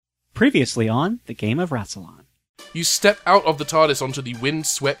Previously on The Game of Rassilon. You step out of the TARDIS onto the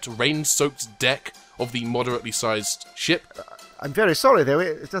wind-swept, rain-soaked deck of the moderately sized ship. I'm very sorry, though.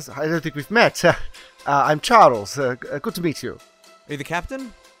 I don't think we've met. I'm Charles. Good to meet you. Are you the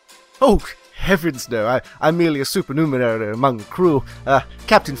captain? Oh, heavens no. I'm merely a supernumerary among the crew.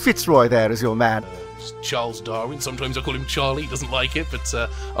 Captain Fitzroy there is your man. Charles Darwin. Sometimes I call him Charlie. He doesn't like it, but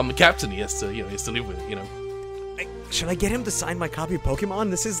I'm the captain. He has to live with it, Should I get him to sign my copy of Pokemon?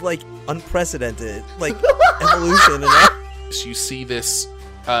 This is, unprecedented. Evolution. You see this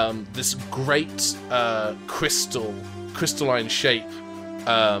great crystalline shape.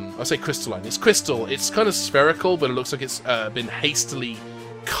 I say crystalline. It's crystal. It's kind of spherical, but it looks like it's been hastily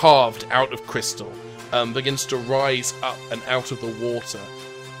carved out of crystal. Begins to rise up and out of the water.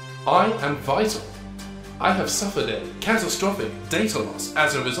 I am Vital. I have suffered a catastrophic data loss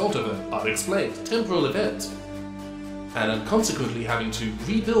as a result of an unexplained temporal event, and am consequently having to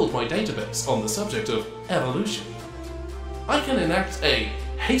rebuild my database on the subject of evolution. I can enact a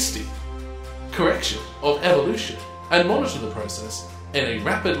hasty correction of evolution and monitor the process in a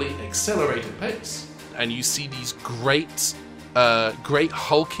rapidly accelerated pace. And you see these great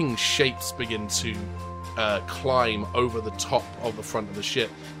hulking shapes begin to climb over the top of the front of the ship.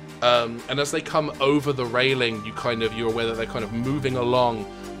 And as they come over the railing, you're aware that they're kind of moving along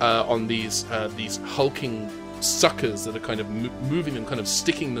on these hulking suckers that are kind of moving them, kind of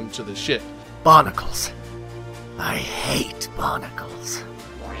sticking them to the ship. Barnacles. I hate barnacles.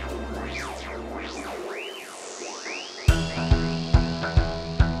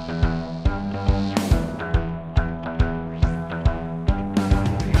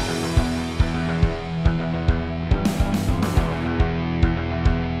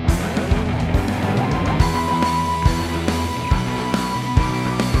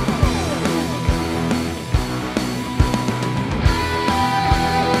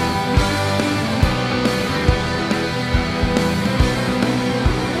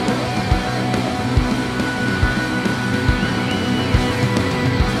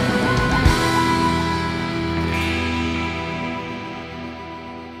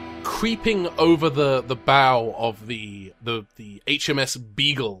 Creeping over the bow of the HMS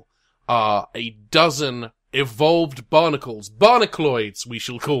Beagle are a dozen evolved barnacles. Barnacloids, we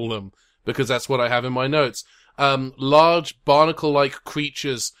shall call them, because that's what I have in my notes. Large barnacle-like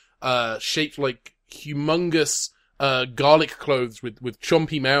creatures, shaped like humongous garlic cloves with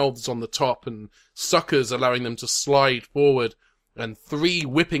chompy mouths on the top and suckers allowing them to slide forward, and 3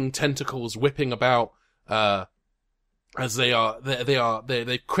 whipping tentacles whipping about, as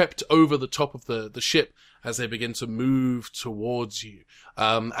they've crept over the top of the ship as they begin to move towards you.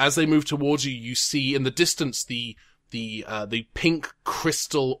 As they move towards you, you see in the distance the pink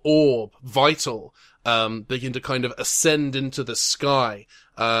crystal orb, Vital, begin to kind of ascend into the sky,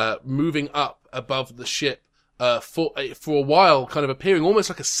 moving up above the ship, for a while, kind of appearing almost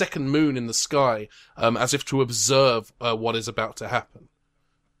like a second moon in the sky, as if to observe what is about to happen.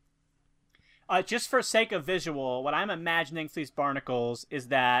 Just for sake of visual, what I'm imagining for these barnacles is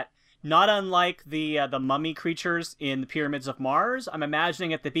that, not unlike the mummy creatures in the Pyramids of Mars, I'm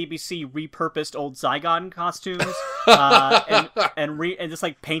imagining that the BBC repurposed old Zygon costumes and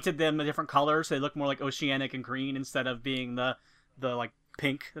just painted them in different colors so they look more like oceanic and green instead of being the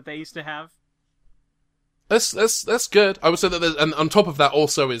pink that they used to have. That's good. I would say that and on top of that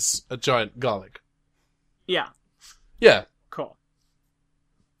also is a giant garlic. Yeah. Yeah. Cool.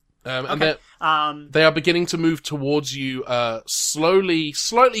 Okay. And they are beginning to move towards you, slowly,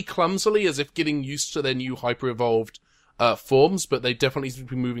 slightly clumsily, as if getting used to their new hyper-evolved forms, but they definitely seem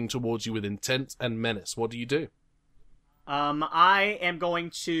to be moving towards you with intent and menace. What do you do? I am going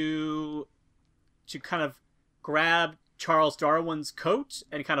to kind of grab Charles Darwin's coat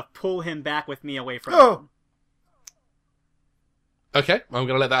and kind of pull him back with me away from him. Okay, I'm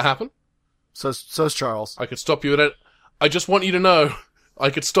going to let that happen. So's Charles. I could stop you at it. I just want you to know I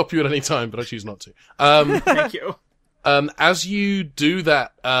could stop you at any time, but I choose not to. Thank you. As you do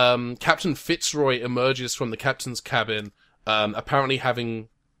that, Captain Fitzroy emerges from the captain's cabin, apparently having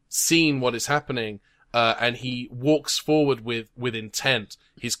seen what is happening, and he walks forward with intent,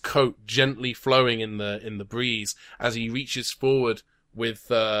 his coat gently flowing in the breeze as he reaches forward with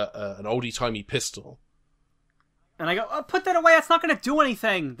an oldie-timey pistol. And I go, put that away, that's not going to do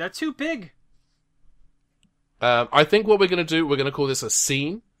anything. They're too big. I think what we're going to do, we're going to call this a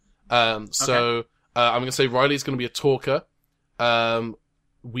scene. So I'm going to say Riley's going to be a talker.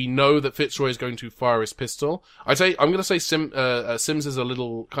 We know that Fitzroy is going to fire his pistol. I'm going to say Sims is a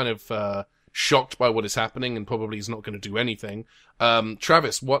little kind of shocked by what is happening and probably is not going to do anything.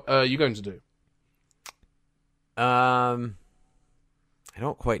 Travis, what are you going to do? I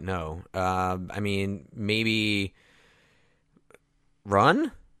don't quite know. I mean, maybe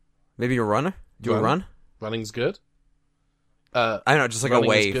run? Maybe a run? Do a run? Running's good. I don't know, just like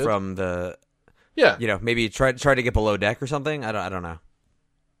away from the... Yeah. You know, maybe try to get below deck or something? I don't know.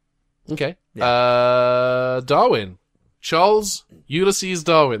 Okay. Yeah. Darwin. Charles Ulysses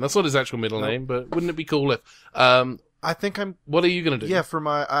Darwin. That's not his actual middle name, but wouldn't it be cool if... I think I'm... What are you going to do? Yeah,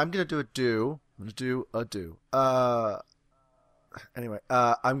 I'm going to do a do. I'm going to do a do. Anyway,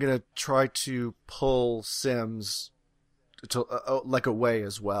 I'm going to try to pull Sims to like away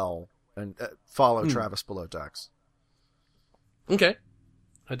as well and follow Travis below decks. Okay.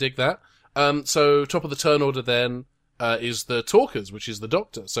 I dig that. So top of the turn order then is the Talkers, which is the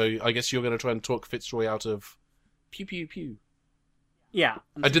Doctor. So I guess you're going to try and talk Fitzroy out of pew pew pew. Yeah.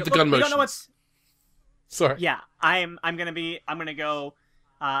 I did the gun motion. You don't know what's... Sorry. Yeah, I'm gonna go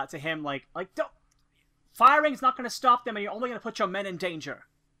to him like don't, firing's not gonna stop them, and you're only gonna put your men in danger.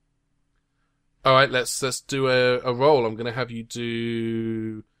 All right, let's do a roll. I'm gonna have you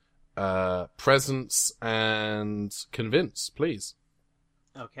do presence and convince, please.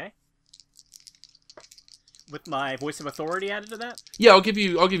 Okay. With my voice of authority added to that. Yeah, I'll give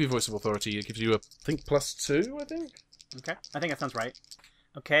you voice of authority. It gives you I think +2. I think. Okay, I think that sounds right.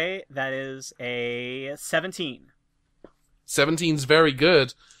 Okay, that is a 17. 17's very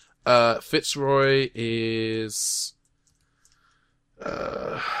good. Fitzroy is...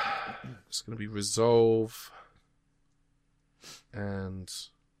 it's going to be resolve. And...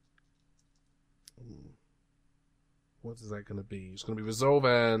 what is that going to be? It's going to be resolve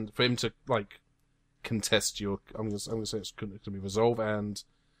and... for him to, like, contest your... I'm going to say it's going to be resolve and...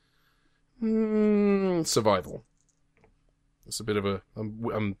 survival. It's a bit of a...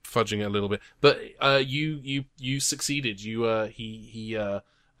 I'm fudging it a little bit, but you succeeded. He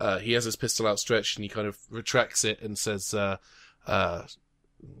has his pistol outstretched and he kind of retracts it and says, "Perhaps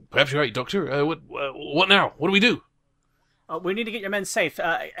you're right, Doctor. What now? What do we do?" We need to get your men safe.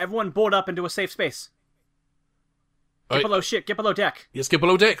 Everyone board up into a safe space. Get below shit. Get below deck. Yes, get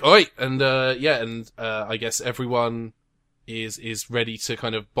below deck. All right, and I guess everyone is ready to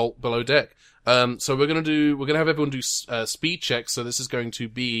kind of bolt below deck. So we're gonna have everyone do speed checks. So this is going to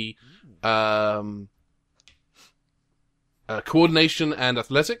be coordination and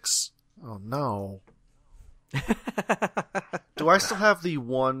athletics. Oh no! Do I still have the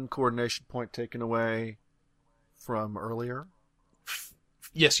one coordination point taken away from earlier?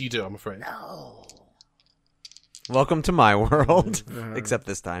 Yes, you do. I'm afraid. No. Welcome to my world, except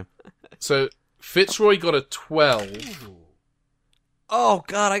this time. So Fitzroy got a 12. Oh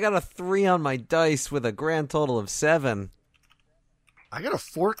god, I got a 3 on my dice with a grand total of 7. I got a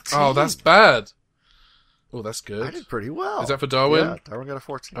 14. Oh, that's bad. Oh, that's good. I did pretty well. Is that for Darwin? Yeah, Darwin got a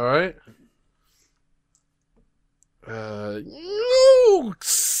 14. All right.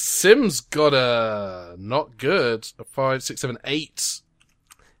 Sims got a not good. A 5, 6, 7, 8.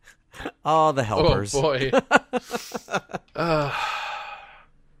 Oh, the helpers. Oh boy.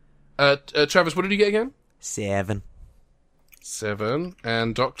 Travis, what did you get again? 7. 7.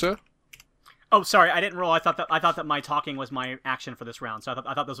 And Doctor? Oh, sorry, I didn't roll. I thought that my talking was my action for this round. So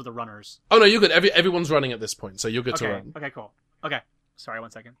I thought those were the runners. Oh no, you're good. Everyone's running at this point, so you're good to Okay. run. Okay. Cool. Okay. Sorry.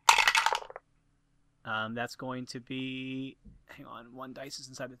 1 second. That's going to be. Hang on. 1 dice is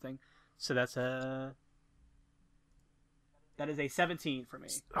inside the thing, so that is a 17 for me.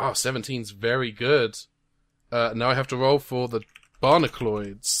 Oh, 17's very good. Now I have to roll for the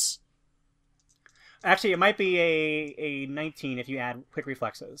Barnacloids. Actually, it might be a 19 if you add quick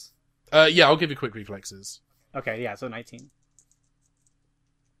reflexes. Yeah, I'll give you quick reflexes. Okay, yeah, so 19.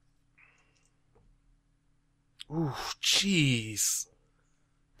 Ooh, jeez.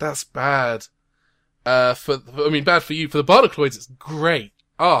 That's bad. Bad for you. For the Barnacloids, it's great.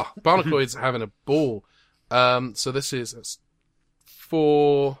 Barnacloids are having a ball. So this is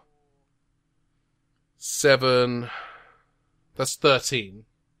 4, 7, that's 13.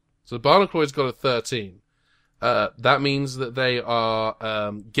 So the Barnacloids got a 13. That means that they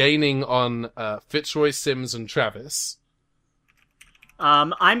are gaining on Fitzroy, Sims, and Travis.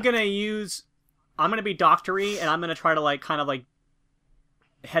 I'm gonna be doctory, and I'm gonna try to kind of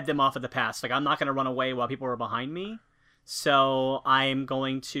head them off at the pass. I'm not gonna run away while people are behind me. So I'm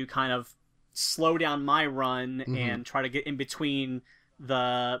going to kind of slow down my run and try to get in between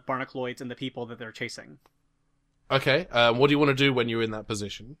the Barnacloids and the people that they're chasing. Okay. What do you want to do when you're in that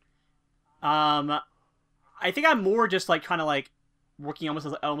position? I think I'm more just kind of working almost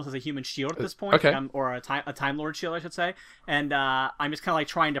as a human shield at this point. Okay. Or a Time Lord shield, I should say. And I'm just kind of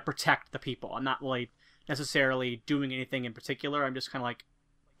trying to protect the people. I'm not really necessarily doing anything in particular. I'm just kind of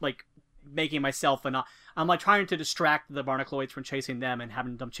making myself I'm like trying to distract the barnacloids from chasing them and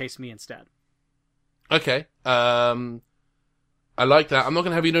having them chase me instead. Okay. I like that. I'm not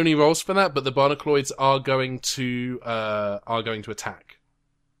going to have you do any rolls for that, but the barnacloids are going to attack.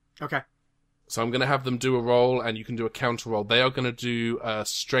 Okay. So I'm going to have them do a roll, and you can do a counter roll. They are going to do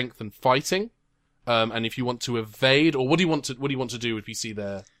strength and fighting. And if you want to evade, or what do you want to do if you see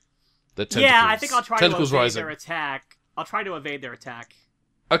their tentacles? Yeah, I think I'll try to evade rising. their attack. I'll try to evade their attack.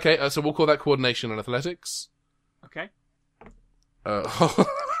 Okay, so we'll call that coordination and athletics. Okay.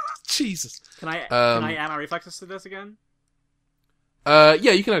 Jesus. Can I add my reflexes to this again?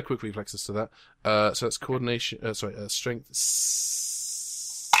 Yeah, you can add quick reflexes to that. So that's coordination. Strength.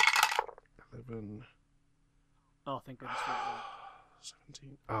 11. Oh, thank goodness for that.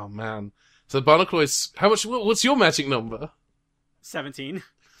 17. Oh man. So the barnacloids. How much? What's your magic number? 17.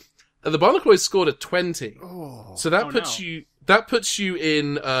 The barnacloids scored a 20. Oh. So that puts you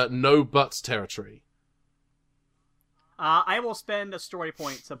in no but territory. I will spend a story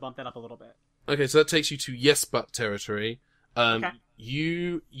point to bump that up a little bit. Okay, so that takes you to yes but territory. Okay.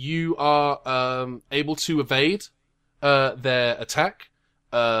 You are able to evade their attack,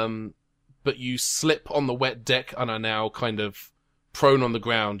 but you slip on the wet deck and are now kind of prone on the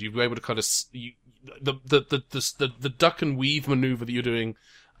ground. You're able to kind of the duck and weave maneuver that you're doing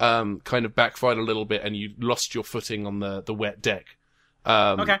kind of backfired a little bit, and you lost your footing on the wet deck.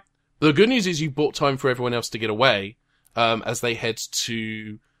 Okay. The good news is you bought time for everyone else to get away as they head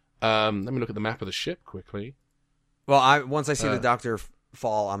to. Let me look at the map of the ship quickly. Well, once I see the doctor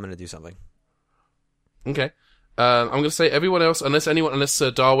fall, I'm going to do something. Okay. I'm going to say everyone else, unless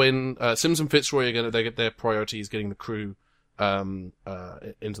Darwin, Sims and Fitzroy are going to get their priority is getting the crew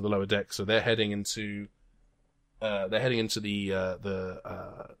into the lower deck, so they're heading into the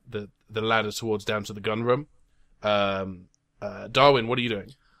ladder towards down to the gun room. Darwin, what are you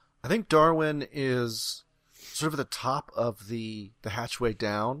doing? I think Darwin is sort of at the top of the hatchway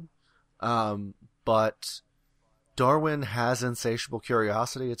down, but Darwin has insatiable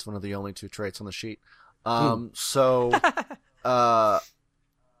curiosity. It's one of the only 2 traits on the sheet. So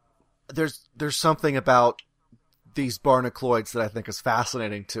there's something about these barnacloids that I think is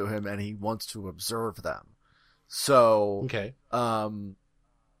fascinating to him, and he wants to observe them. So Okay. But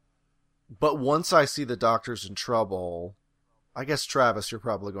once I see the doctor's in trouble, I guess Travis, you're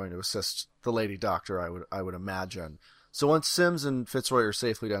probably going to assist the lady doctor, I would imagine. So once Sims and Fitzroy are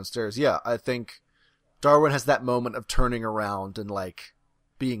safely downstairs, yeah, I think Darwin has that moment of turning around and like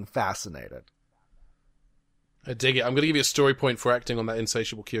being fascinated. I dig it. I'm going to give you a story point for acting on that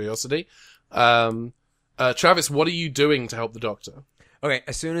insatiable curiosity. Travis, what are you doing to help the doctor? Okay,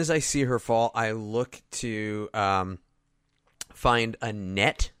 as soon as I see her fall, I look to find a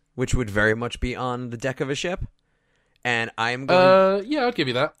net, which would very much be on the deck of a ship. And I'm going... yeah, I'll give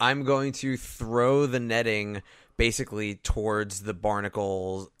you that. I'm going to throw the netting basically towards the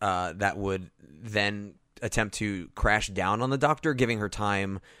barnacles that would then attempt to crash down on the doctor, giving her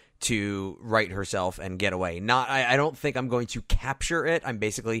time to right herself and get away. I don't think I'm going to capture it. I'm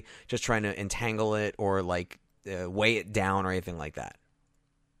basically just trying to entangle it or like weigh it down or anything like that.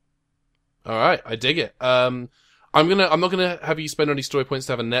 All right, I dig it. I'm not gonna have you spend any story points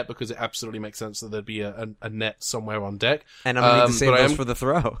to have a net because it absolutely makes sense that there'd be a net somewhere on deck. And I'm gonna need to save those for the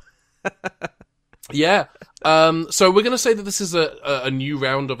throw. Yeah. So we're gonna say that this is a new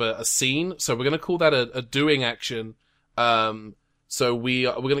round of a scene. So we're gonna call that a doing action. So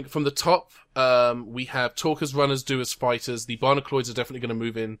we're gonna from the top. We have talkers, runners, doers, fighters. The barnacloids are definitely gonna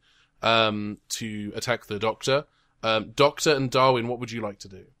move in to attack the doctor. Doctor and Darwin, what would you like to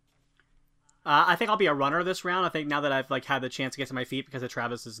do? I think I'll be a runner this round. I think now that I've had the chance to get to my feet because of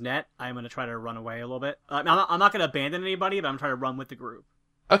Travis's net, I'm going to try to run away a little bit. I'm not going to abandon anybody, but I'm trying to run with the group.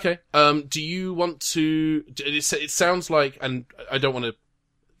 Okay. Do you want to? It sounds like, and I don't want to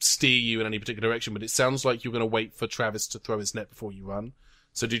steer you in any particular direction, but it sounds like you're going to wait for Travis to throw his net before you run.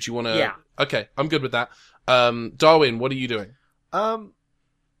 So did you want to? Yeah. Okay, I'm good with that. Darwin, what are you doing? I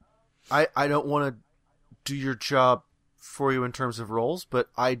don't want to do your job for you in terms of roles, but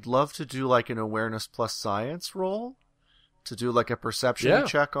I'd love to do like an awareness plus science roll to do like a perception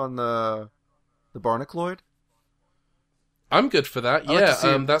check on the barnacloid. I'm good for that. I'd like to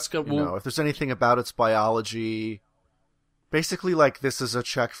see That's good. If there's anything about its biology, basically like this is a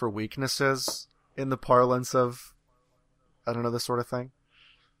check for weaknesses in the parlance of, I don't know, this sort of thing.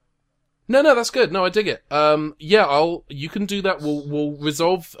 No, that's good. No, I dig it. You can do that. We'll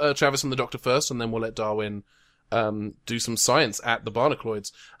resolve Travis and the doctor first, and then we'll let Darwin do some science at the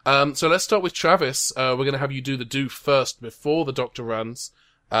barnacloids. So let's start with Travis. We're going to have you do the do first before the doctor runs.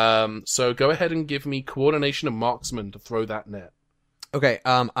 So go ahead and give me coordination and marksman to throw that net. Okay,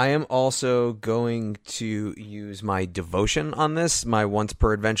 I am also going to use my devotion on this, my once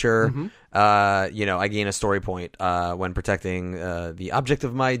per adventure. Mm-hmm. I gain a story point when protecting the object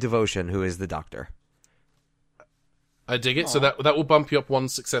of my devotion, who is the doctor. I dig it. So that will bump you up 1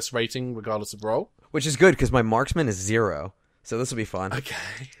 success rating regardless of roll. Which is good, because my marksman is 0. So this will be fun. Okay.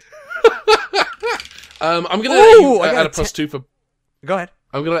 I'm going to let you I got add a a +2 for... Go ahead.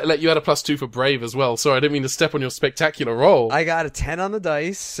 I'm going to let you add a +2 for Brave as well. Sorry, I didn't mean to step on your spectacular roll. I got a 10 on the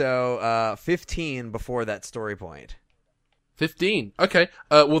dice, so 15 before that story point. 15. Okay.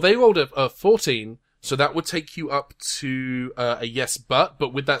 Well, they rolled a 14, so that would take you up to a yes,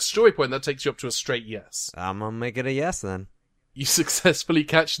 but with that story point, that takes you up to a straight yes. I'm going to make it a yes, then. You successfully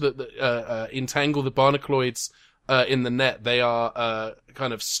catch entangle the barnacloids in the net. They are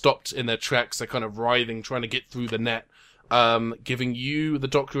kind of stopped in their tracks. They're kind of writhing, trying to get through the net, giving you, the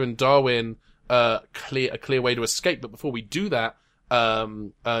Doctor, and Darwin a clear way to escape. But before we do that,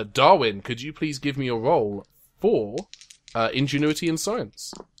 Darwin, could you please give me a roll for ingenuity and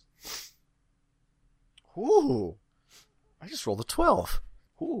science? Ooh. I just rolled a 12.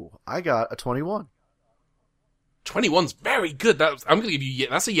 Ooh, I got a 21. 21's very good. I'm going to give you,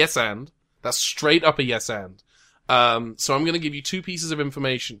 that's a yes and. That's straight up a yes and. So I'm going to give you 2 pieces of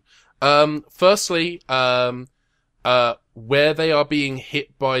information. Firstly, where they are being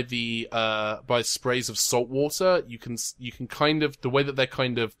hit by by sprays of salt water, you can kind of, the way that they're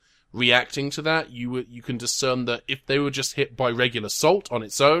kind of reacting to that, you can discern that if they were just hit by regular salt on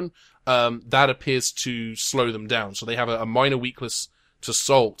its own, that appears to slow them down. So they have a minor weakness to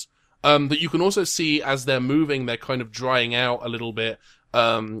salt. But you can also see as they're moving, they're kind of drying out a little bit,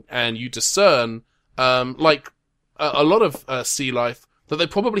 and you discern, like a lot of sea life, that they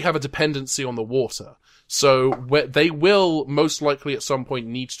probably have a dependency on the water. So they will most likely at some point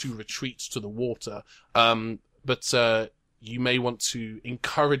need to retreat to the water, but you may want to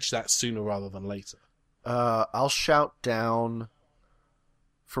encourage that sooner rather than later. I'll shout down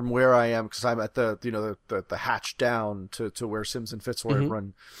from where I am, because I'm at the hatch down to where Sims and Fitzroy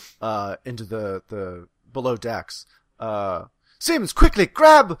run into the below decks. Sims, quickly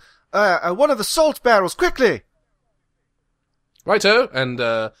grab one of the salt barrels, quickly. Righto,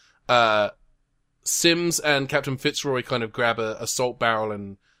 and Sims and Captain Fitzroy kind of grab a salt barrel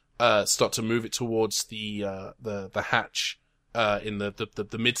and start to move it towards the hatch in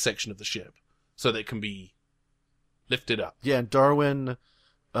the midsection of the ship, so that it can be lifted up. Yeah, and Darwin,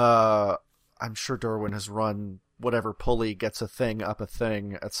 I'm sure Darwin has run whatever pulley gets a thing up a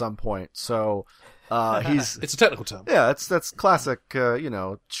thing at some point. So he's It's a technical term. yeah, that's classic.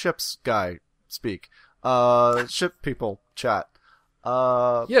 Ships guy speak. Ship people chat.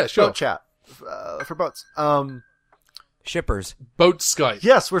 Yeah, sure. Boat chat for boats. Shippers. Boat Skype.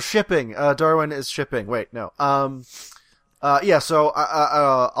 Yes, we're shipping. Darwin is shipping. Wait, no. Yeah. So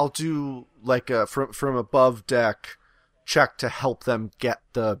I'll do like a from above deck check to help them get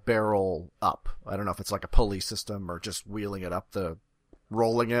the barrel up. I don't know if it's like a pulley system or just wheeling it up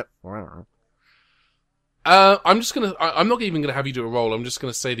rolling it. Or I don't know. I'm not even gonna have you do a roll. I'm just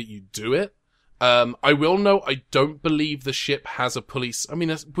gonna say that you do it. I will note, I don't believe the ship has a police. I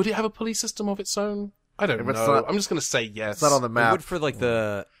mean, would it have a police system of its own? I don't know. I'm just gonna say yes. It's not on the map.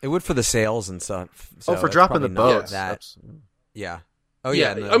 It would for the sails and stuff. So for it's dropping the probably not boats. That, yeah. Oh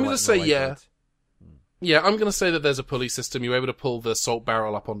Yeah, yeah. I'm gonna say yeah. Yeah, I'm gonna say that there's a pulley system. You're able to pull the salt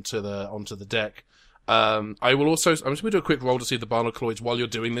barrel up onto the deck. I will also. I'm just gonna do a quick roll to see if the barnacloids, while you're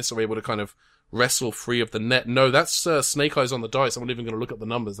doing this, are able to kind of wrestle free of the net. No, that's Snake Eyes on the dice. I'm not even gonna look up the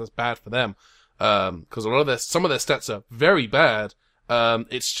numbers. That's bad for them. Because some of their stats are very bad.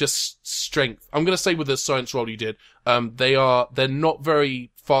 It's just strength. I'm gonna say with the science roll you did, they're not very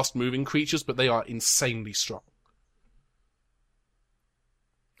fast moving creatures, but they are insanely strong.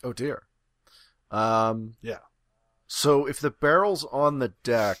 Oh dear. Yeah. So if the barrel's on the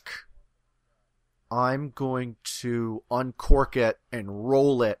deck, I'm going to uncork it and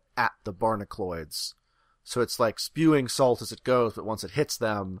roll it at the barnacloids. So it's like spewing salt as it goes, but once it hits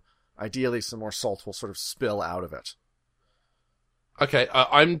them, ideally some more salt will sort of spill out of it. Okay,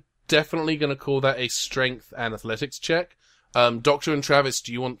 I'm definitely going to call that a strength and athletics check. Doctor and Travis,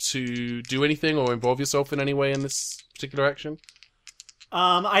 do you want to do anything or involve yourself in any way in this particular action?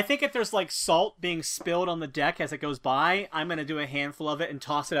 I think if there's like salt being spilled on the deck as it goes by, I'm gonna do a handful of it and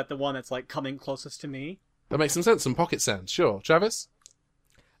toss it at the one that's like coming closest to me. That makes some sense. Some pocket sands, sure. Travis?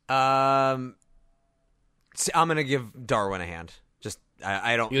 I'm gonna give Darwin a hand. Just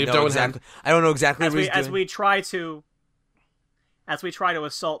I don't You give know Darwin a exactly. hand? I don't know exactly As what he's we doing. as we try to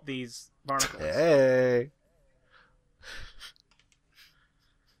assault these barnacles. Hey.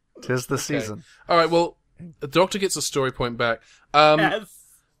 'Tis the season. All right, well, the Doctor gets a story point back. Yes.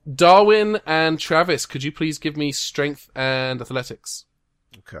 Darwin and Travis, could you please give me strength and athletics?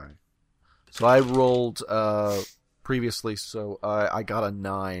 Okay. So I rolled previously, so I got a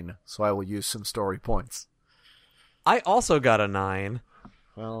 9. So I will use some story points. I also got a 9.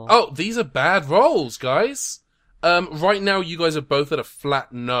 Well, Oh, these are bad rolls, guys. Right now, you guys are both at a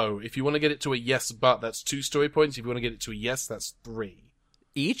flat no. If you want to get it to a yes, but that's 2 story points. If you want to get it to a yes, that's 3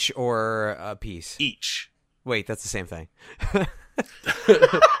 Each or a piece? each. Wait, that's the same thing.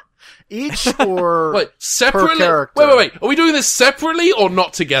 each or Wait, separately? character. Wait. Are we doing this separately or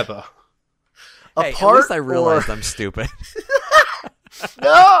not together? Hey, at apart least I realized or... I'm stupid.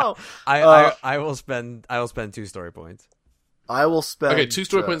 No. I will spend 2 story points. I will spend. Okay, 2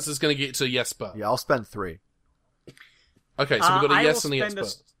 story points is going to get it to a yes, but. Yeah, I'll spend 3. Okay, so we've got a I yes will and a yes, spend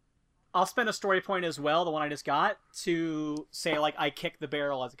but. I'll spend a story point as well, the one I just got, to say, like, I kick the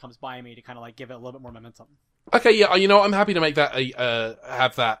barrel as it comes by me to kind of, like, give it a little bit more momentum. Okay, yeah, you know what? I'm happy to make that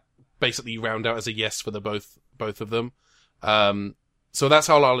have that basically round out as a yes for the both of them. So that's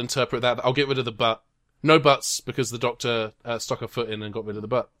how I'll interpret that. I'll get rid of the but. No buts, because the doctor stuck her foot in and got rid of the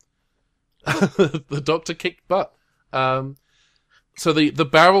butt. The doctor kicked butt. So the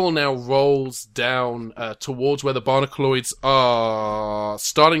barrel now rolls down towards where the barnacloids are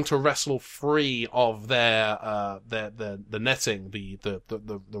starting to wrestle free of their netting,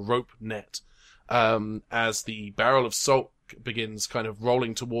 the rope net, as the barrel of salt begins kind of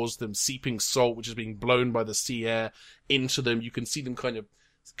rolling towards them, seeping salt which is being blown by the sea air into them. You can see them kind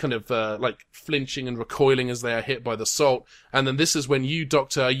of like flinching and recoiling as they are hit by the salt. And then this is when you,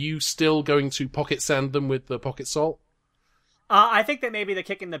 Doctor, are you still going to pocket sand them with the pocket salt? I think that maybe the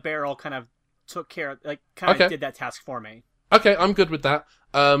kick in the barrel kind of took care, like, kind of Okay. did that task for me. Okay, I'm good with that.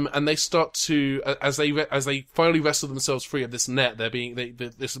 And they start to, as they finally wrestle themselves free of this net,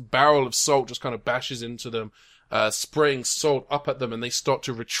 this barrel of salt just kind of bashes into them, spraying salt up at them, and they start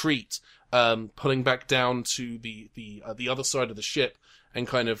to retreat, pulling back down to the other side of the ship, and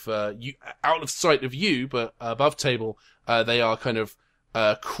kind of, out of sight of you, but above table, they are kind of,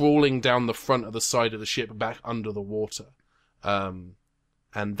 crawling down the front of the side of the ship back under the water. And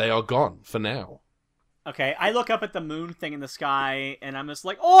they are gone for now. Okay, I look up at the moon thing in the sky, and I'm just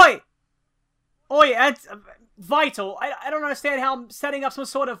like, Oi! Oi, it's Vital. I don't understand how setting up some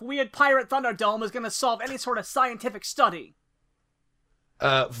sort of weird pirate Thunderdome is going to solve any sort of scientific study.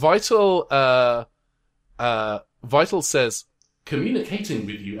 Vital says, communicating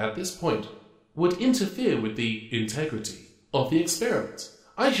with you at this point would interfere with the integrity of the experiment.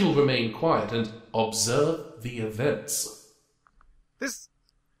 I shall remain quiet and observe the events. This.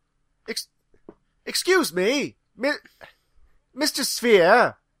 Excuse me, Mr.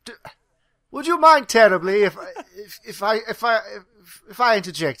 Sphere. Would you mind terribly if I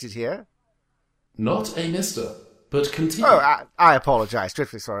interjected here? Not a mister, but continue. Oh, I apologize.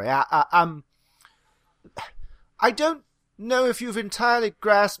 Dreadfully sorry. I don't know if you've entirely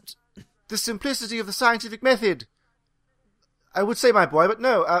grasped the simplicity of the scientific method. I would say, my boy, but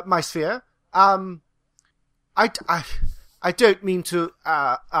no, my Sphere. I don't mean to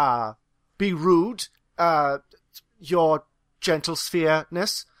be rude. Your gentle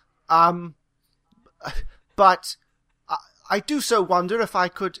Sphere-ness. But I do so wonder if I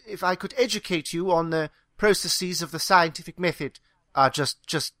could educate you on the processes of the scientific method,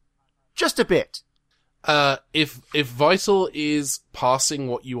 just a bit. If Vital is passing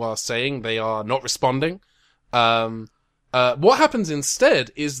what you are saying, they are not responding. What happens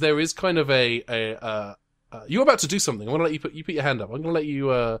instead is there is kind of you're about to do something. I'm gonna let you put your hand up. I'm gonna let you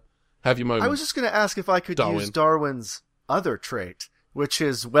have your moment. I was just gonna ask if I could Darwin. use Darwin's other trait, which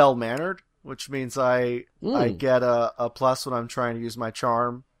is well-mannered, which means I get a plus when I'm trying to use my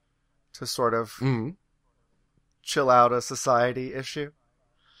charm to sort of chill out a society issue.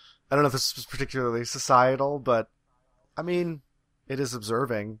 I don't know if this is particularly societal, but I mean, it is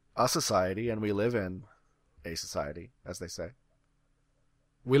observing a society, and we live in a society, as they say.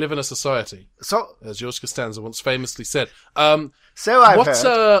 We live in a society, So as George Costanza once famously said. I've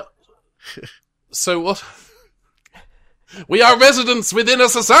heard. So what? We are residents within a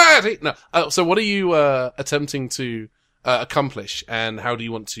society. No. So what are you attempting to accomplish, and how do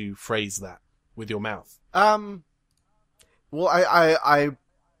you want to phrase that with your mouth? Well, I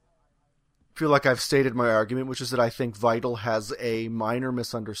feel like I've stated my argument, which is that I think Vital has a minor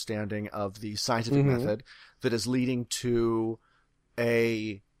misunderstanding of the scientific method that is leading to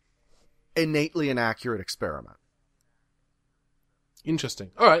a innately inaccurate experiment.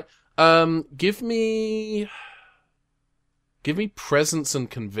 Interesting. All right. Give me presence and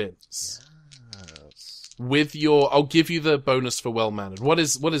convince. Yes. With your, I'll give you the bonus for well-mannered. What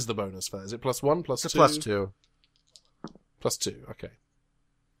is the bonus for that? Is it +1, +2? It's a +2. +2. Okay.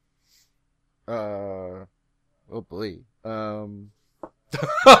 Oh boy.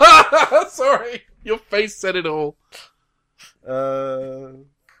 Sorry, your face said it all.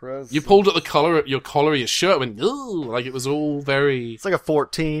 You pulled at your collar of your shirt, and went, ooh, like it was all very. It's like a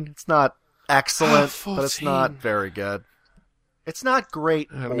 14. It's not excellent, but 14. it's not very good. It's not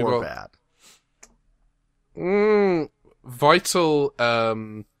great Let me or roll. bad. Vital.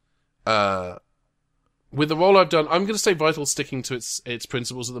 With the roll I've done, I'm going to say Vital's sticking to its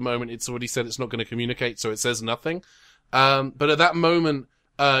principles at the moment. It's already said it's not going to communicate, so it says nothing. But at that moment,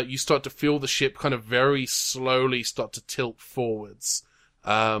 you start to feel the ship kind of very slowly start to tilt forwards,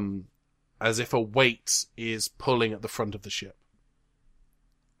 as if a weight is pulling at the front of the ship.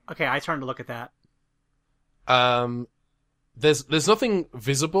 Okay, I turn to look at that. There's nothing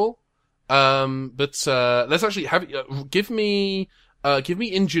visible, but let's actually have give me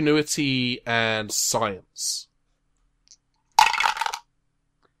ingenuity and science.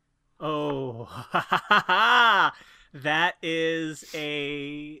 Oh, that is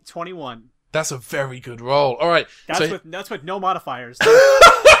a 21. That's a very good roll. All right, That's with no modifiers.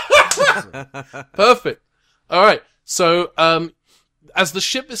 perfect. All right, so as the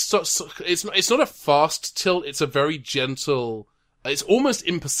ship is it's not a fast tilt. It's a very gentle. It's almost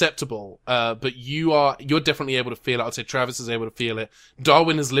imperceptible, but you're definitely able to feel it. I'd say Travis is able to feel it.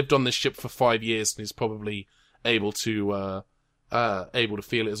 Darwin has lived on this ship for 5 years and is probably able to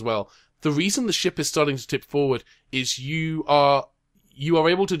feel it as well. The reason the ship is starting to tip forward is you are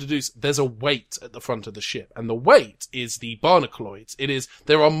able to deduce there's a weight at the front of the ship, and the weight is the barnacloids.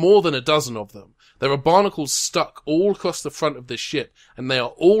 There are more than a dozen of them. There are barnacles stuck all across the front of this ship, and they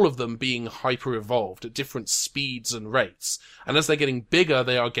are all of them being hyper-evolved at different speeds and rates. And as they're getting bigger,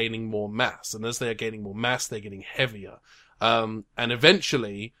 they are gaining more mass, and as they are gaining more mass, they're getting heavier. And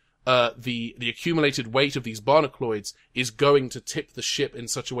eventually, the accumulated weight of these barnacloids is going to tip the ship in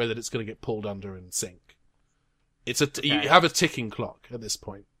such a way that it's going to get pulled under and sink. You have a ticking clock at this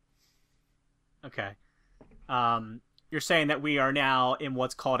point. Okay. You're saying that we are now in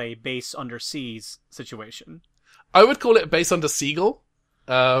what's called a base under seas situation. I would call it a base under Seagull.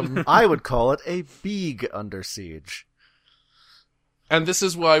 I would call it a beag under siege. And this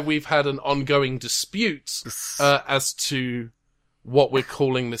is why we've had an ongoing dispute as to what we're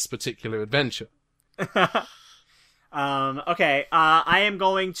calling this particular adventure. Okay. I am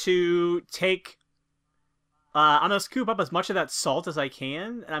going to take... I'm going to scoop up as much of that salt as I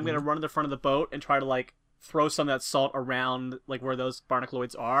can, and I'm going to run to the front of the boat and try to, throw some of that salt around, where those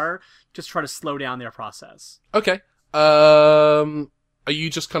barnacloids are, just try to slow down their process. Okay. Are you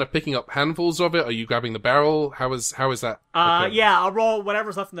just kind of picking up handfuls of it? Are you grabbing the barrel? How is that? Okay. Yeah, I'll roll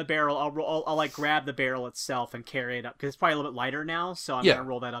whatever's left in the barrel. I'll grab the barrel itself and carry it up, because it's probably a little bit lighter now, so I'm going to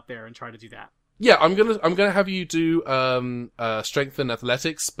roll that up there and try to do that. Yeah, I'm gonna have you do strength and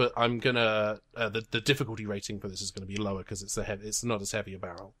athletics, but I'm gonna the difficulty rating for this is gonna be lower because it's not as heavy a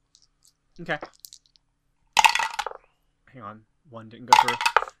barrel. Okay. Hang on, one didn't go through.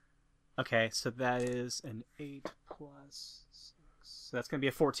 Okay, so that is an 8 plus 6. So that's gonna be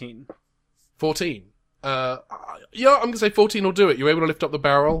a 14. 14. Yeah, I'm gonna say 14 will do it. You're able to lift up the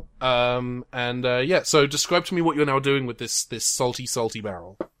barrel. So describe to me what you're now doing with this salty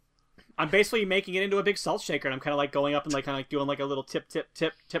barrel. I'm basically making it into a big salt shaker, and I'm kind of going up and doing a little tip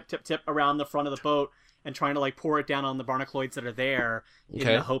around the front of the boat and trying to pour it down on the barnacloids that are there in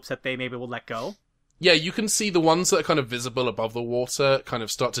the hopes that they maybe will let go. Yeah, you can see the ones that are kind of visible above the water kind of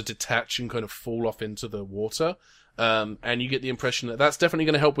start to detach and kind of fall off into the water. And you get the impression that that's definitely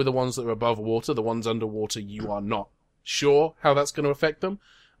going to help with the ones that are above water. The ones underwater, you are not sure how that's going to affect them.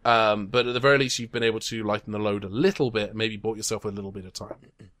 But at the very least, you've been able to lighten the load a little bit and maybe bought yourself a little bit of time.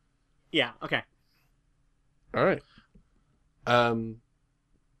 Yeah, okay. All right.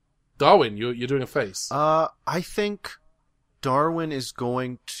 Darwin, you're doing a face. I think Darwin is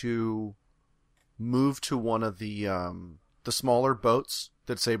going to move to one of the smaller boats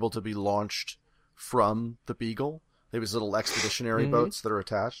that's able to be launched from the Beagle. They have these little expeditionary boats that are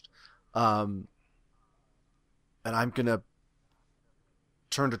attached. And I'm gonna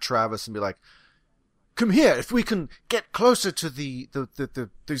turn to Travis and be like, "Come here. If we can get closer to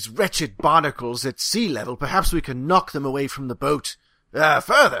these wretched barnacles at sea level, perhaps we can knock them away from the boat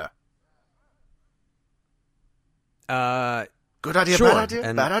further." Good idea, sure. bad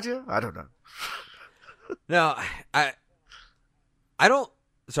idea? Bad idea? I don't know. No, I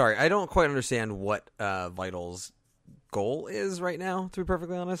don't quite understand what Vital's goal is right now, to be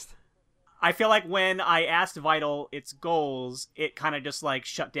perfectly honest. I feel like when I asked Vital its goals, it kind of just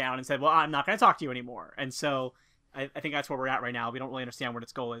shut down and said, well, I'm not going to talk to you anymore. And so I think that's where we're at right now. We don't really understand what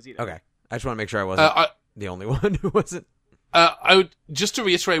its goal is either. Okay. I just want to make sure I wasn't the only one who wasn't. I would just to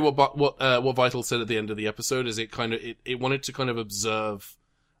reiterate what Vital said at the end of the episode is it wanted to kind of observe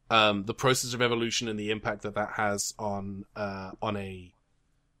the process of evolution and the impact that has on a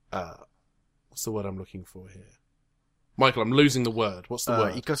what's the word I'm looking for here? Michael, I'm losing the word. What's the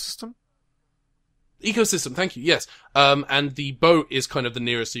word? Ecosystem? Ecosystem, thank you, yes. And the boat is kind of the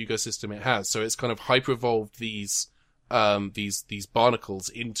nearest ecosystem it has, so it's kind of hyper-evolved these barnacles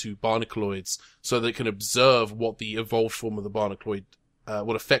into barnacloids so they can observe what the evolved form of the barnacloid,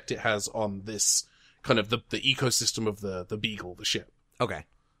 what effect it has on this kind of the ecosystem of the Beagle, the ship. Okay.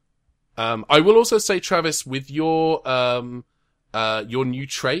 I will also say, Travis, with your new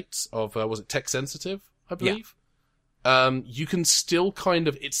trait of, was it tech sensitive, I believe? Yeah. You can still kind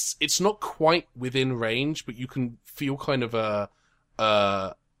of, it's not quite within range, but you can feel kind of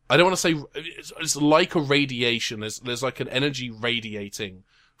I don't want to say, it's like a radiation. There's like an energy radiating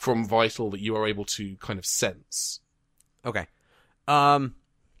from Vital that you are able to kind of sense. Okay. Yeah,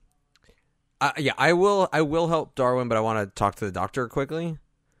 I will help Darwin, but I want to talk to the doctor quickly.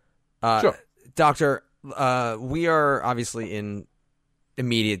 Sure. Doctor, we are obviously in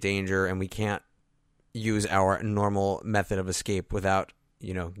immediate danger, and we can't use our normal method of escape without,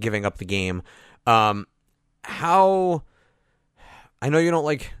 giving up the game. How... I know you don't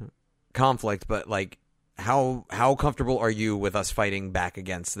like conflict, but how comfortable are you with us fighting back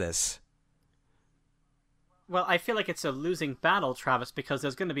against this? Well, I feel like it's a losing battle, Travis, because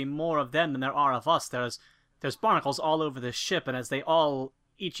there's going to be more of them than there are of us. There's barnacles all over this ship, and as they all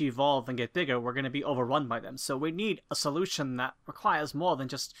each evolve and get bigger, we're going to be overrun by them. So we need a solution that requires more than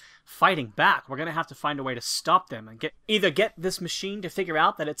just fighting back. We're going to have to find a way to stop them and either get this machine to figure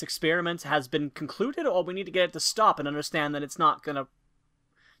out that its experiment has been concluded, or we need to get it to stop and understand that it's not going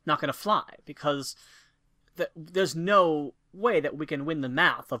to fly, because there's no way that we can win the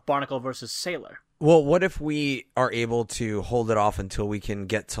math of barnacle versus sailor. Well, what if we are able to hold it off until we can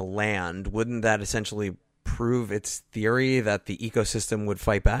get to land? Wouldn't that essentially prove its theory that the ecosystem would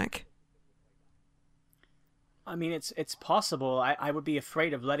fight back? I mean, it's possible. I would be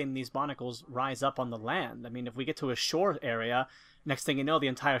afraid of letting these barnacles rise up on the land. I mean, if we get to a shore area, next thing you know, the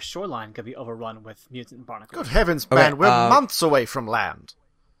entire shoreline could be overrun with mutant barnacles. Good heavens, man, Okay, we're months away from land.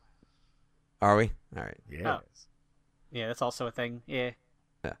 Are we? All right. Yes. Oh. Yeah, that's also a thing. Yeah.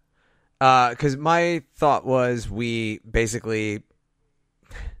 Because my thought was we basically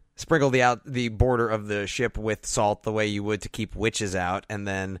sprinkle the border of the ship with salt the way you would to keep witches out, and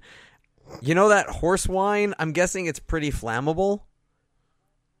then that horse wine, I'm guessing it's pretty flammable.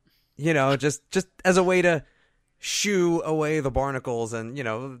 Just as a way to shoo away the barnacles and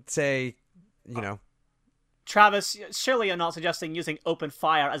say Travis, surely you're not suggesting using open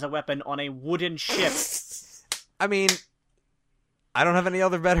fire as a weapon on a wooden ship. I mean, I don't have any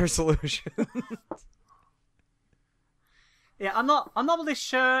other better solution. Yeah, I'm not really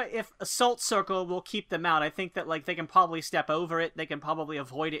sure if a salt circle will keep them out. I think that they can probably step over it. They can probably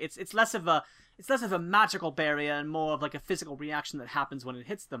avoid it. It's less of a magical barrier and more of a physical reaction that happens when it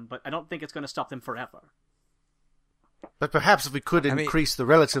hits them. But I don't think it's going to stop them forever. But perhaps if we could increase the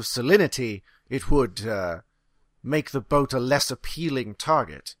relative salinity, it would make the boat a less appealing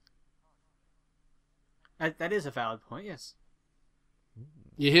target. That is a valid point. Yes.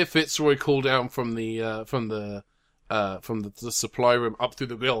 You hear Fitzroy call down from the supply room up through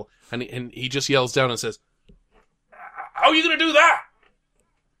the grill, and he just yells down and says, "How are you going to do that?"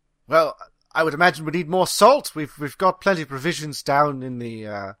 Well, I would imagine we need more salt. We've got plenty of provisions down in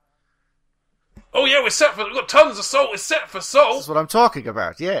the. Oh yeah, we've got tons of salt. We're set for salt. That's what I'm talking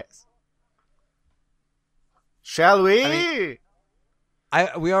about. Yes. Shall we?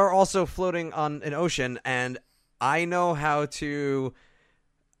 We are also floating on an ocean, and I know how to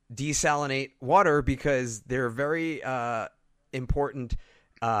desalinate water because they're very important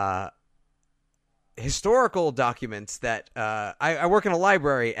historical documents that I work in a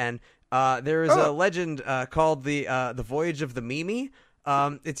library, and there is a legend called the Voyage of the Mimi.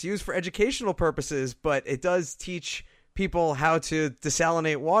 It's used for educational purposes, but it does teach people how to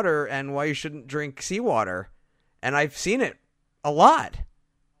desalinate water and why you shouldn't drink seawater. And I've seen it a lot.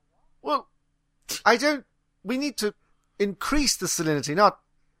 Well, we need to increase the salinity, not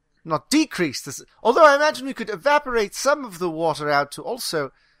decrease this. Although I imagine we could evaporate some of the water out to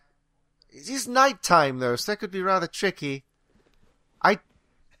also. It is nighttime though, so that could be rather tricky. I'm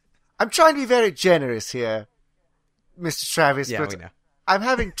trying to be very generous here, Mr. Travis, yeah, but we know. I'm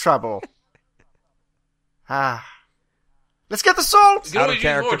having trouble. Let's get the salt! You can always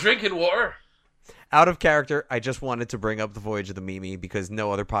use more drinking water. Out of character, I just wanted to bring up the Voyage of the Mimi because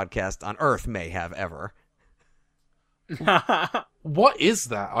no other podcast on Earth may have ever. What is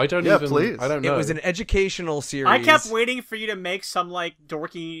that? I don't Yeah, even. please. I don't know. It was an educational series. I kept waiting for you to make some like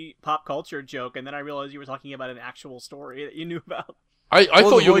dorky pop culture joke, and then I realized you were talking about an actual story that you knew about. I Well,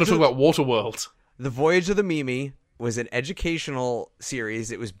 thought the you were going Voyage to of talk about Waterworld. The Voyage of the Mimi was an educational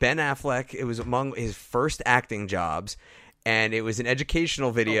series. It was Ben Affleck. It was among his first acting jobs. And it was an educational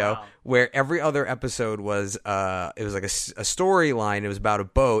video where every other episode was it was like a storyline. It was about a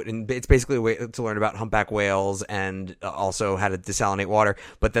boat, and it's basically a way to learn about humpback whales and also how to desalinate water.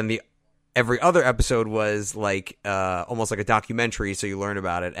 But then every other episode was like almost like a documentary, so you learn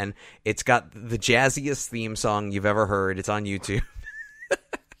about it. And it's got the jazziest theme song you've ever heard. It's on YouTube.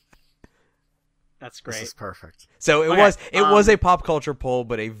 That's great. This is perfect. So it was a pop culture poll,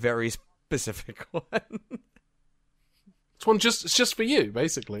 but a very specific one. It's just for you,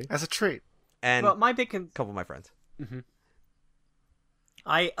 basically. As a treat. And Well, my big a couple of my friends.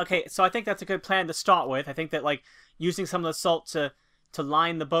 So I think that's a good plan to start with. I think that like using some of the salt to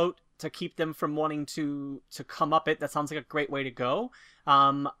line the boat to keep them from wanting to come up it, that sounds like a great way to go.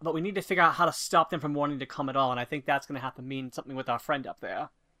 But we need to figure out how to stop them from wanting to come at all, and I think that's going to have to mean something with our friend up there.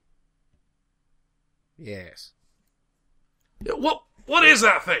 Yes. What is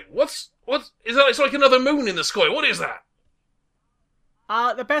that thing? What is that? It's like another moon in the sky. What is that?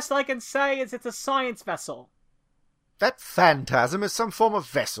 The best I can say is it's a science vessel. That phantasm is some form of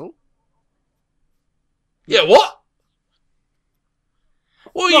vessel? Yeah, what?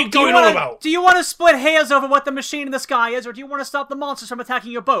 What are you Look, going on about? Do you want to split hairs over what the machine in the sky is, or do you want to stop the monsters from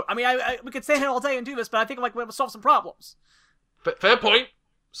attacking your boat? I mean, we could stay here all day and do this, but I think like we'll solve some problems. Fair point.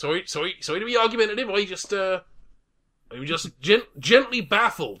 Sorry to be argumentative. I'm just gently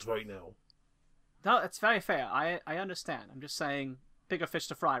baffled right now. No, it's very fair. I understand. I'm just saying, bigger fish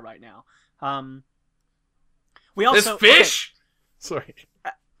to fry right now. We also There's fish. Okay. Sorry.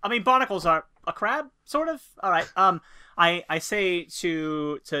 I mean, barnacles are a crab, sort of. All right. I say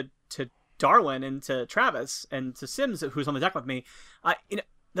to Darwin and to Travis and to Sims, who's on the deck with me,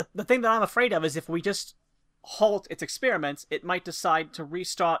 the thing that I'm afraid of is if we just halt its experiments, it might decide to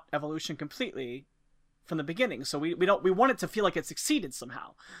restart evolution completely from the beginning. So we want it to feel like it succeeded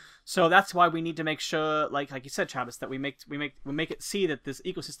somehow. So that's why we need to make sure, like you said, Travis, that we make it see that this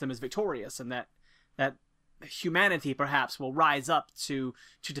ecosystem is victorious and that humanity perhaps will rise up to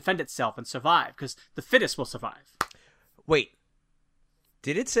defend itself and survive, because the fittest will survive. Wait,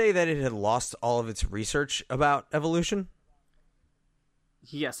 did it say that it had lost all of its research about evolution?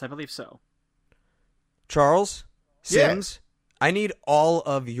 Yes, I believe so. Charles, Sims, Yeah. I need all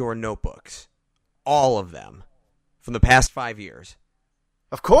of your notebooks. All of them. From the past 5 years.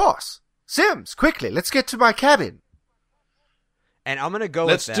 Of course. Sims, quickly, let's get to my cabin. And I'm going to go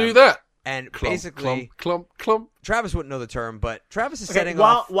Let's with them. do that. And Clump, basically, clump. Travis wouldn't know the term, but Travis is Okay, setting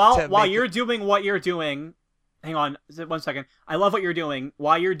while off. while you're doing what you're doing, hang on 1 second. I love what you're doing.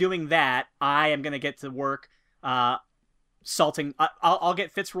 While you're doing that, I am gonna get to work salting. I'll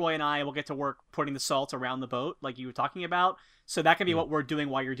get Fitzroy and I will get to work putting the salt around the boat, like you were talking about. So that can be what we're doing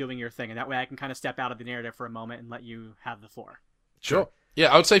while you're doing your thing, and that way I can kind of step out of the narrative for a moment and let you have the floor. Sure.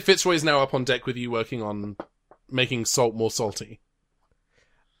 Yeah, I would say Fitzroy is now up on deck with you, working on making salt more salty.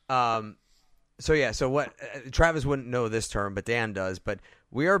 So what Travis wouldn't know this term, but Dan does. But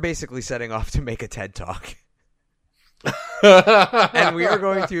we are basically setting off to make a TED Talk. And we are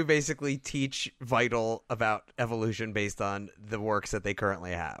going to basically teach Vital about evolution based on the works that they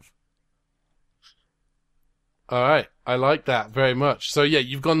currently have. All right, I like that very much. So yeah,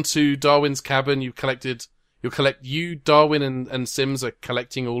 you've gone to Darwin's cabin. You, Darwin, and Sims are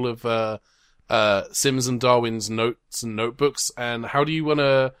collecting all of Sims and Darwin's notes and notebooks. And how do you want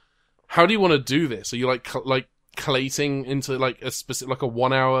to do this? Are you like collating into like a specific, like a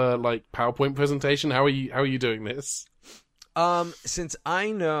 1 hour like PowerPoint presentation? How are you doing this? Since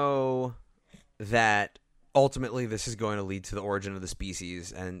I know that ultimately this is going to lead to the origin of the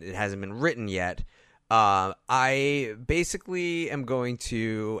species, and it hasn't been written yet, I basically am going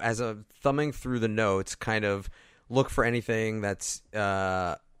to, as I'm thumbing through the notes, kind of look for anything that's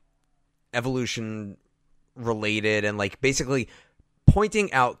evolution related, and like basically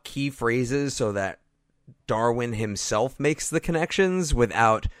pointing out key phrases so that Darwin himself makes the connections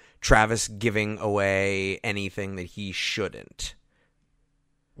without Travis giving away anything that he shouldn't.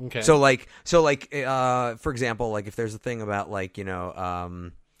 Okay. So for example, like if there's a thing about like,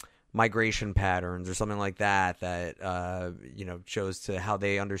 migration patterns or something like that shows to how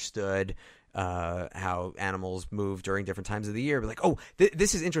they understood how animals move during different times of the year. But like,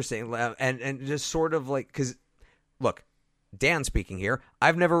 this is interesting, and just sort of like, because look, Dan speaking here,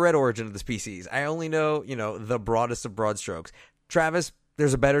 I've never read Origin of the Species. I only know the broadest of broad strokes. Travis,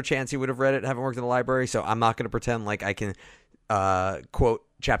 there's a better chance he would have read it having worked in the library, so I'm not going to pretend like I can quote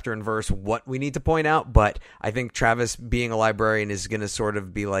chapter and verse what we need to point out, but I think Travis, being a librarian, is going to sort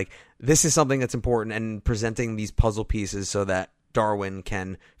of be like, this is something that's important, and presenting these puzzle pieces so that Darwin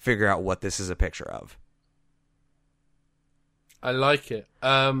can figure out what this is a picture of. I like it.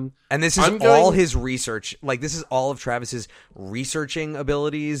 And this is all his research. Like, this is all of Travis's researching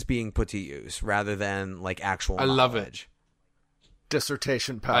abilities being put to use rather than like actual knowledge. Love it.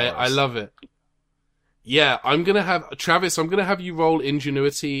 Dissertation powers. I love it. Yeah, I'm going to have... Travis, I'm going to have you roll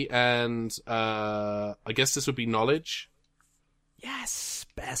ingenuity and I guess this would be knowledge. Yes,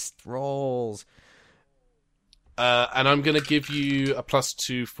 best rolls. And I'm going to give you a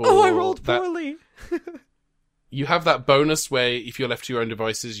 +2 for... Oh, I rolled poorly. You have that bonus where if you're left to your own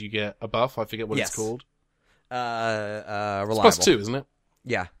devices, you get a buff. I forget what it's called. Reliable. It's +2, isn't it?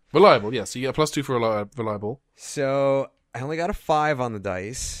 Yeah. Reliable, yeah. So you get a +2 for reliable. So I only got a 5 on the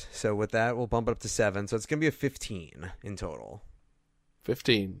dice. So with that, we'll bump it up to 7. So it's going to be a 15 in total.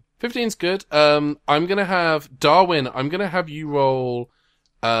 15. 15's good. I'm going to have... Darwin, I'm going to have you roll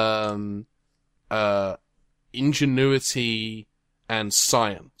ingenuity and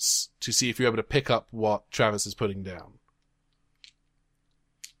science to see if you're able to pick up what Travis is putting down.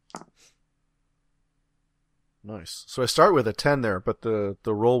 Nice. So I start with a 10 there, but the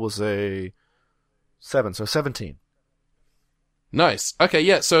roll was a 7, so 17. Nice. Okay,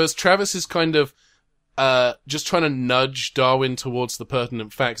 yeah, so as Travis is kind of just trying to nudge Darwin towards the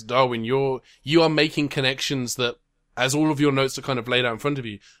pertinent facts, Darwin, you are making connections that, as all of your notes are kind of laid out in front of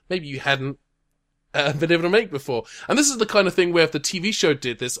you, maybe you hadn't been able to make before. And this is the kind of thing where if the TV show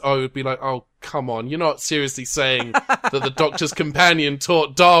did this, I would be like, oh, come on, you're not seriously saying that the Doctor's companion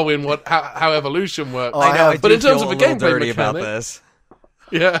taught Darwin how evolution works. I know, but in terms of a gameplay dirty mechanic, about this.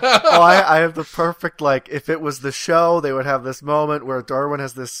 Yeah. I have the perfect, like, if it was the show, they would have this moment where Darwin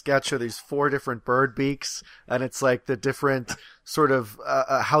has this sketch of these 4 different bird beaks, and it's like the different sort of,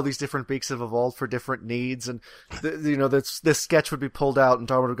 how these different beaks have evolved for different needs, and, this sketch would be pulled out, and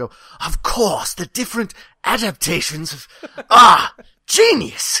Darwin would go, of course, the different adaptations of,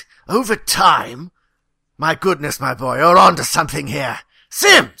 genius! Over time, my goodness, my boy, you're onto something here.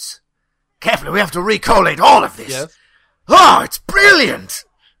 Sims! Carefully, we have to recollate all of this. Yes. Oh, it's brilliant!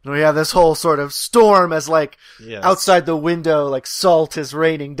 And we have this whole sort of storm as, like, outside the window, like, salt is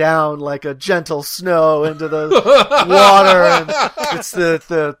raining down like a gentle snow into the water, and it's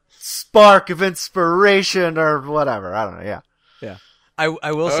the spark of inspiration or whatever. I don't know, yeah. Yeah.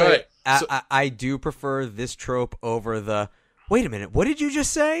 I will say, right. I do prefer this trope over the, wait a minute, what did you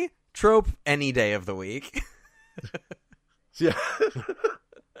just say? Trope any day of the week. Yeah.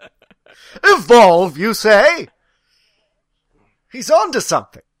 Evolve, you say? He's on to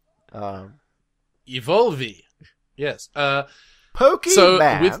something. Evolve. Yes. Pokey so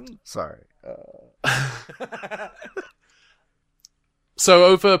Man. Sorry. So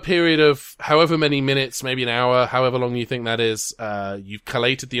over a period of however many minutes, maybe an hour, however long you think that is, you've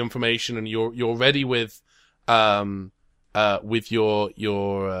collated the information and you're ready with your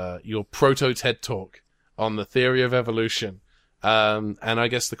proto TED talk on the theory of evolution. And I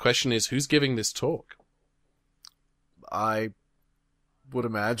guess the question is, who's giving this talk? I would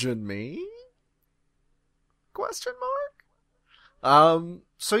imagine me? Question mark?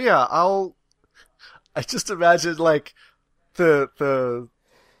 So yeah, I just imagine, like, the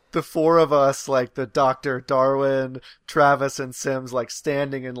 4 of us, like the Dr. Darwin, Travis, and Sims, like,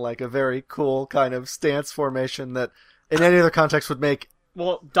 standing in, like, a very cool kind of stance formation that in any other context would make...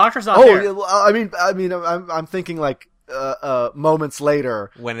 Well, Doctor's not there. Yeah, I mean, I'm thinking, like, moments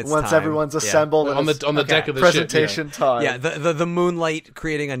later, when once time. Everyone's assembled on the deck of the presentation ship, time. Yeah, the moonlight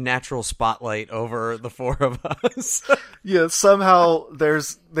creating a natural spotlight over the 4 of us. Yeah, somehow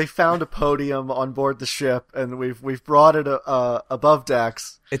they found a podium on board the ship, and we've brought it above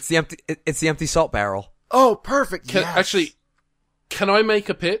decks. It's the empty salt barrel. Oh, perfect! Yes. Actually, can I make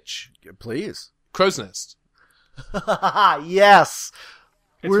a pitch? Please. Crow's Nest. Yes,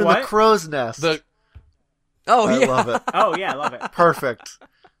 we're in what? the crow's nest. Oh, I yeah. love it. Oh yeah, I love it. Perfect.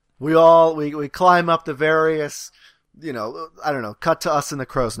 We climb up the various, I don't know, cut to us in the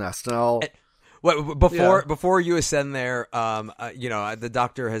crow's nest, and I'll... Before you ascend there, the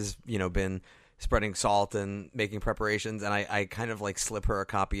Doctor has, been spreading salt and making preparations, and I kind of, like, slip her a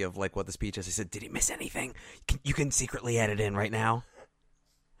copy of, like, what the speech is. I said, did he miss anything? You can secretly edit in right now.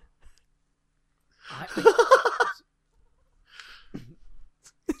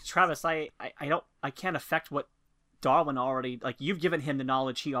 Travis, I can't affect what Darwin already, like, you've given him the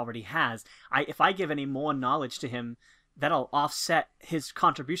knowledge he already has. If I give any more knowledge to him, that'll offset his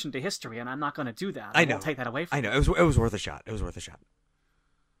contribution to history, and I'm not going to do that. I won't take that away from him. I know. It was worth a shot.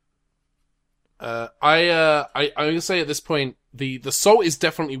 I'm gonna say at this point, the salt is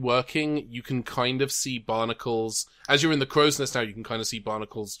definitely working. You can kind of see barnacles as you're in the crow's nest now. You can kind of see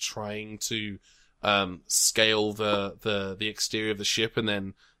barnacles trying to scale the exterior of the ship, and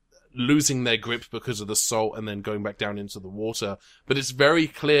then losing their grip because of the salt, and then going back down into the water. But it's very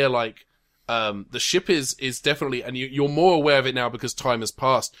clear, like the ship is definitely, and you're more aware of it now because time has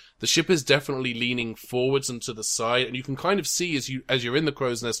passed. The ship is definitely leaning forwards and to the side, and you can kind of see as you're in the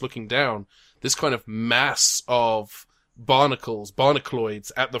crow's nest looking down, this kind of mass of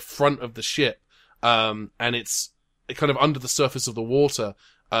barnacloids at the front of the ship, and it's kind of under the surface of the water.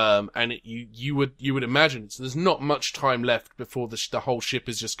 And you would imagine there's not much time left before the whole ship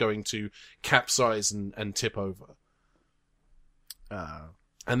is just going to capsize and tip over.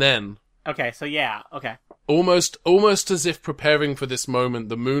 And then. Okay, so yeah, okay. Almost as if preparing for this moment,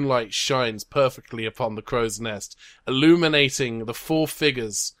 the moonlight shines perfectly upon the crow's nest, illuminating the four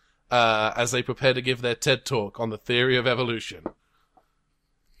figures, as they prepare to give their TED talk on the theory of evolution.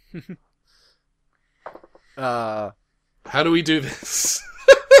 Uh, How do we do this?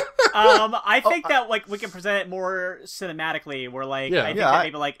 I think that like we can present it more cinematically. Where like I think that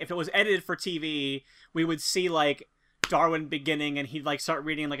maybe like if it was edited for TV, we would see like Darwin beginning, and he'd like start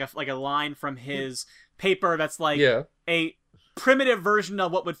reading like a line from his paper that's like a primitive version of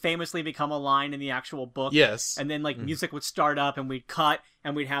what would famously become a line in the actual book. Yes. And then like music would start up, and we'd cut,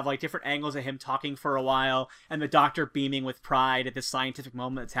 and we'd have like different angles of him talking for a while, and the Doctor beaming with pride at this scientific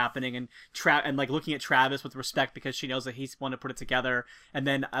moment that's happening, and and like looking at Travis with respect because she knows that he's one to put it together. And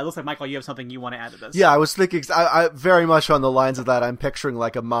then it looks like, Michael, you have something you want to add to this. Yeah, I was thinking, I very much on the lines of that. I'm picturing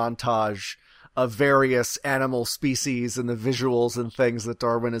like a montage of various animal species and the visuals and things that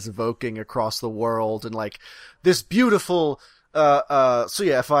Darwin is evoking across the world, and like this beautiful so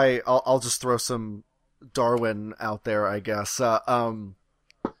yeah, if I'll just throw some Darwin out there, I guess. So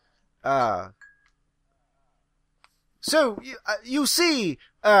you see,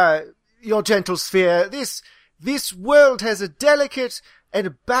 your gentle sphere, this world has a delicate and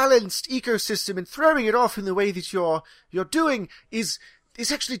a balanced ecosystem, and throwing it off in the way that you're doing is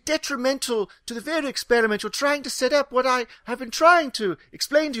actually detrimental to the very experiment you're trying to set up. What I have been trying to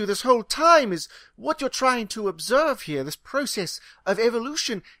explain to you this whole time is what you're trying to observe here, this process of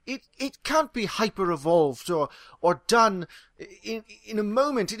evolution. It can't be hyper-evolved or done in a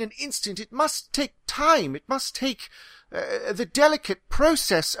moment, in an instant. It must take time. It must take the delicate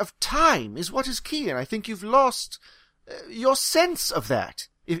process of time is what is key, and I think you've lost your sense of that,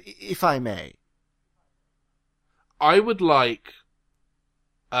 if I may. I would like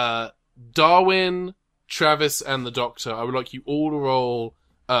Darwin, Travis, and the Doctor, I would like you all to roll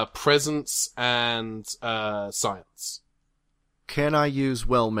presence and science. Can I use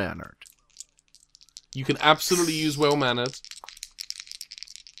well-mannered? You can absolutely use well-mannered.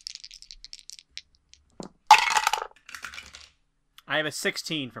 I have a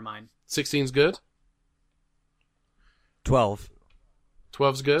 16 for mine. 16's good. 12.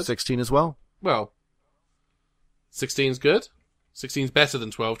 12's good. 16 as well. Well, 16's good. 16's better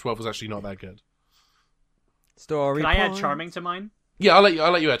than 12. 12 was actually not that good. Story. Can I add charming to mine? Yeah, I'll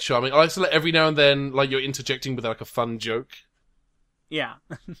let you add charming. I like to let every now and then, like, you're interjecting with like a fun joke. Yeah.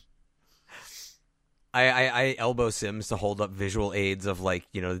 I elbow Sims to hold up visual aids of like,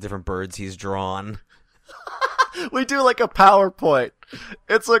 you know, the different birds he's drawn. We do like a PowerPoint.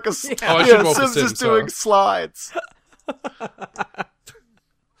 It's like a Sims is doing slides.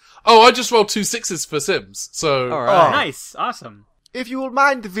 Oh, I just rolled 2 6s for Sims, so... All right. Nice. Awesome. If you will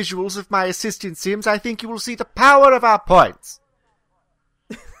mind the visuals of my assistant Sims, I think you will see the power of our points.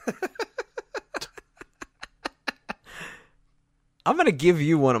 I'm going to give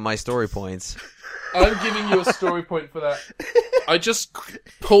you one of my story points. I'm giving you a story point for that. I just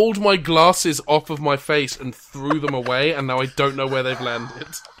pulled my glasses off of my face and threw them away, and now I don't know where they've landed.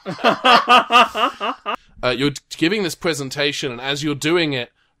 You're giving this presentation, and as you're doing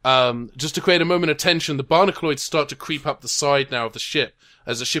it, just to create a moment of tension, the barnacloids start to creep up the side now of the ship,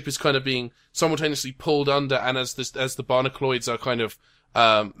 as the ship is kind of being simultaneously pulled under, and as the barnacloids are kind of,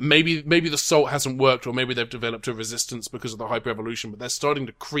 maybe the salt hasn't worked, or maybe they've developed a resistance because of the hyperevolution, but they're starting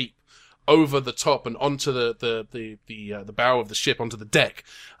to creep over the top and onto the bow of the ship, onto the deck.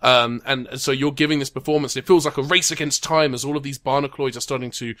 And so you're giving this performance, and it feels like a race against time as all of these barnacloids are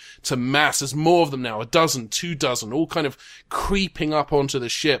starting to mass. There's more of them now, 12, 2 dozen, all kind of creeping up onto the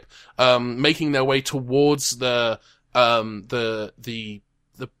ship, making their way towards the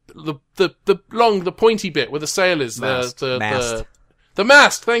pointy bit where the sail is, Mast. the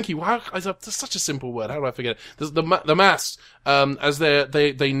mast, thank you. Wow, that's such a simple word. How do I forget it? The mast, as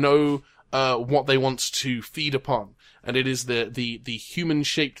they know what they want to feed upon. and it is the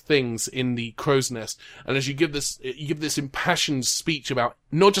human-shaped things in the crow's nest. And as you give this impassioned speech about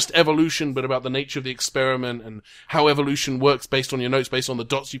not just evolution, but about the nature of the experiment and how evolution works based on your notes, based on the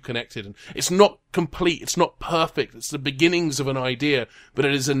dots you've connected. And it's not complete, it's not perfect, it's the beginnings of an idea, but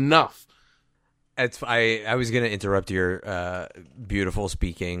it is enough. I was going to interrupt your beautiful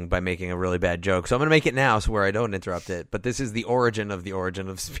speaking by making a really bad joke, so I'm going to make it now so where I don't interrupt it. But this is the origin of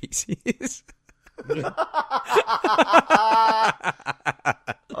species.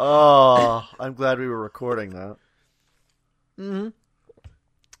 Oh, I'm glad we were recording that. Mm-hmm.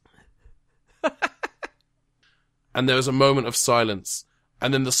 And there is a moment of silence,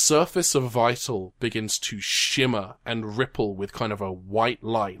 and then the surface of Vital begins to shimmer and ripple with kind of a white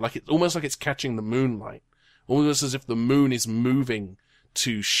light, almost like it's catching the moonlight, almost as if the moon is moving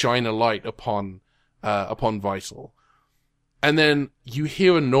to shine a light upon Vital. And then you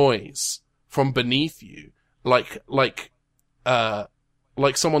hear a noise from beneath you, like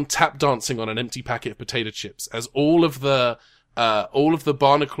someone tap dancing on an empty packet of potato chips, as all of the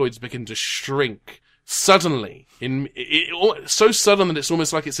barnacloids begin to shrink suddenly, so sudden that it's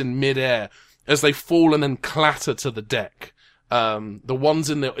almost like it's in midair, as they fall and then clatter to the deck. The ones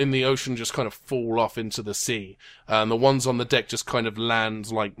in the ocean just kind of fall off into the sea, and the ones on the deck just kind of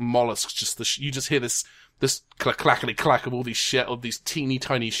land like mollusks. You just hear this clackety clack of all these teeny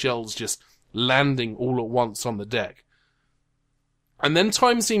tiny shells just landing all at once on the deck. And then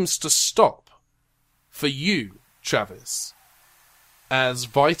time seems to stop for you, Travis, as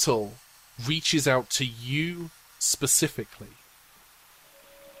Vital reaches out to you specifically.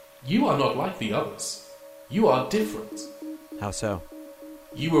 You are not like the others. You are different. How so?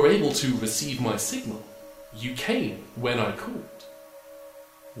 You were able to receive my signal. You came when I called.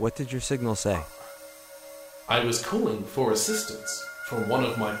 What did your signal say? I was calling for assistance from one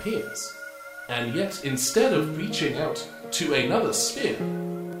of my peers, and yet instead of reaching out to another sphere,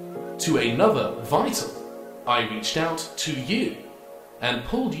 to another Vital, I reached out to you, and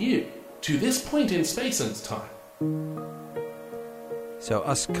pulled you to this point in space and time. So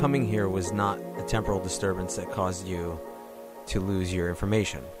us coming here was not a temporal disturbance that caused you to lose your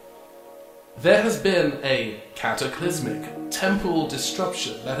information. There has been a cataclysmic temporal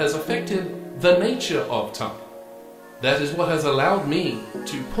disruption that has affected the nature of time. That is what has allowed me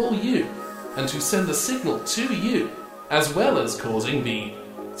to pull you and to send a signal to you, as well as causing the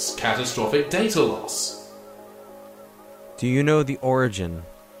catastrophic data loss. Do you know the origin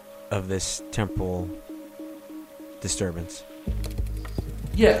of this temporal disturbance?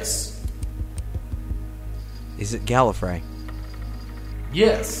 Yes. Is it Gallifrey?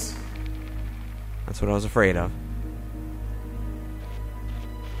 Yes. That's what I was afraid of.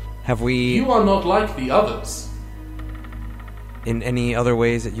 Have we... You are not like the others. In any other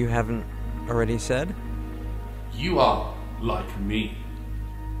ways that you haven't already said? You are like me.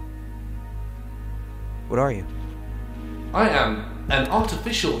 What are you? I am an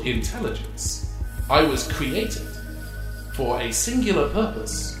artificial intelligence. I was created for a singular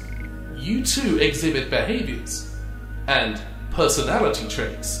purpose. You too exhibit behaviors and personality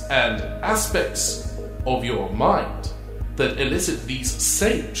traits and aspects of your mind that elicit these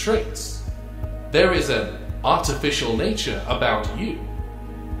same traits. There is an artificial nature about you.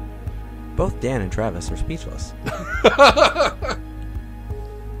 Both Dan and Travis are speechless.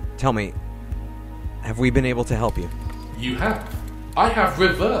 Tell me, have we been able to help you? You have. I have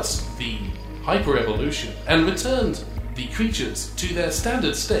reversed the hyperevolution and returned the creatures to their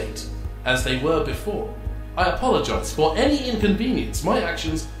standard state as they were before. I apologize for any inconvenience my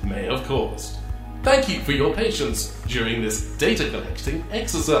actions may have caused. Thank you for your patience during this data collecting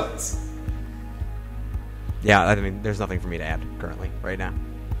exercise. Yeah, I mean, there's nothing for me to add currently, right now.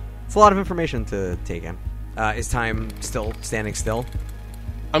 It's a lot of information to take in. Is time still standing still?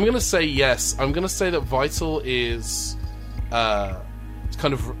 I'm going to say yes. I'm going to say that Vital is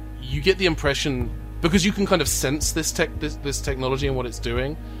kind of... You get the impression, because you can kind of sense this technology and what it's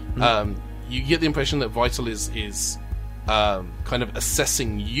doing, you get the impression that Vital is kind of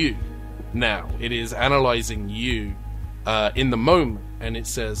assessing you now. It is analyzing you in the moment, and it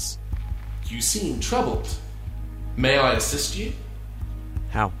says, "You seem troubled. May I assist you?"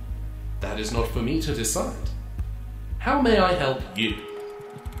 How? That is not for me to decide. How may I help you?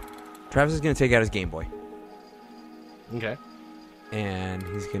 Travis is going to take out his Game Boy. Okay. And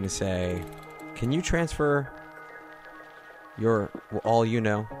he's going to say, "Can you transfer your all you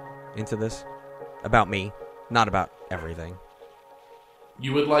know into this? About me, not about everything."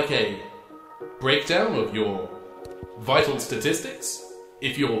 You would like a breakdown of your vital statistics?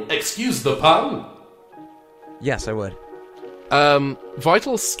 If you'll excuse the pun? Yes, I would.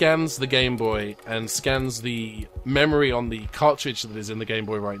 Vital scans the Game Boy and scans the memory on the cartridge that is in the Game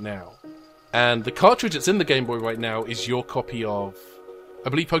Boy right now. And the cartridge that's in the Game Boy right now is your copy of, I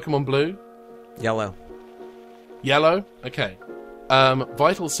believe, Pokemon Blue? Yellow. Yellow? Okay.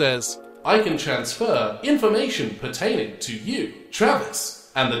 Vital says, I can transfer information pertaining to you, Travis,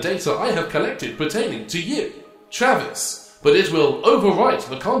 and the data I have collected pertaining to you, Travis, but it will overwrite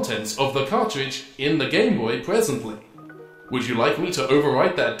the contents of the cartridge in the Game Boy presently. Would you like me to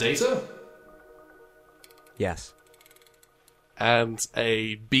overwrite that data? Yes. And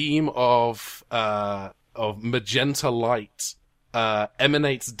a beam of magenta light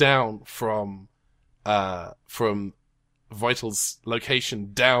emanates down from Vital's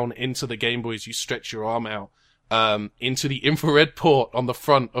location down into the Game Boy as you stretch your arm out into the infrared port on the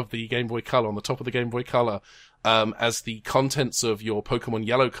front of the Game Boy Color, on the top of the Game Boy Color, as the contents of your Pokemon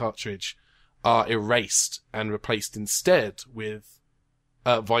Yellow cartridge are erased and replaced instead with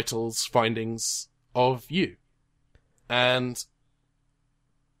Vital's findings of you. And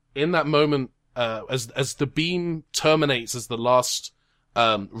in that moment, as the beam terminates, as the last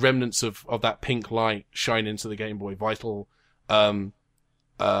remnants of that pink light shine into the Game Boy, Vital, in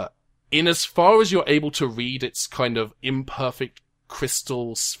as far as you're able to read its kind of imperfect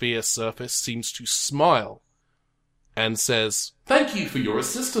crystal sphere surface, seems to smile and says, "Thank you for your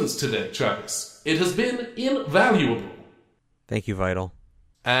assistance today, Travis. It has been invaluable." Thank you, Vital.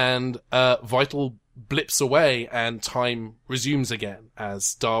 And Vital blips away and time resumes again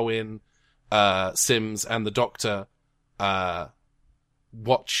as Darwin, Sims, and the Doctor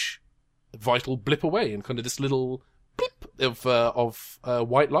watch Vital blip away in kind of this little blip of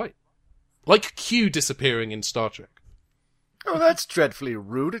white light. Like Q disappearing in Star Trek. Oh, that's dreadfully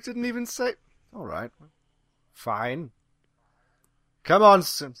rude. It didn't even say... All right. Fine. Come on,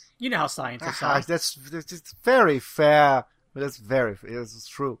 Sims. You know how scientists are. That's very fair. That's very fair. Yes, it's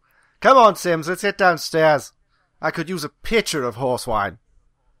true. Come on, Sims. Let's head downstairs. I could use a pitcher of horse wine.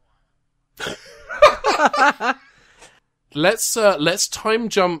 Let's time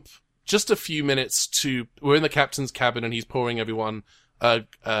jump just a few minutes to... We're in the captain's cabin and he's pouring everyone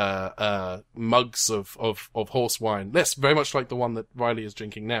mugs of horse wine. Yes, very much like the one that Riley is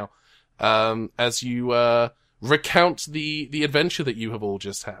drinking now. As you recount the adventure that you have all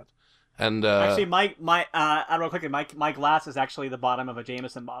just had. And actually, my real quickly, my glass is actually the bottom of a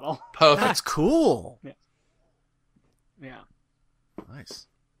Jameson bottle. Perfect. That's cool. Yeah. Nice.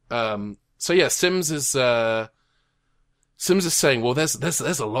 So yeah, Sims is saying, well,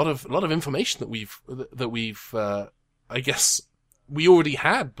 there's a lot of information that we've I guess we already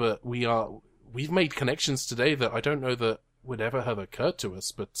had, but we've made connections today that I don't know that would ever have occurred to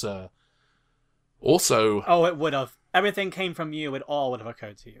us, but also... Oh, it would have. Everything came from you. It all would have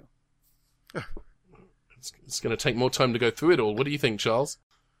occurred to you. It's going to take more time to go through it all. What do you think, Charles?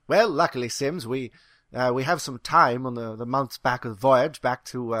 Well, luckily, Sims, we have some time on the month's back of the voyage back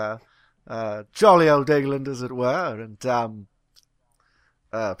to jolly old England, as it were, and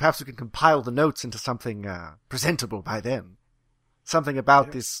perhaps we can compile the notes into something presentable by then. Something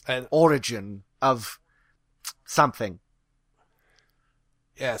about this origin of something.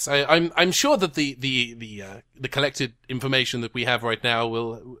 Yes, I'm sure that the collected information that we have right now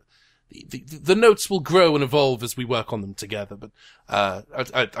will the notes will grow and evolve as we work on them together. But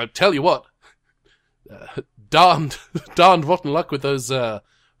I tell you what, darned rotten luck with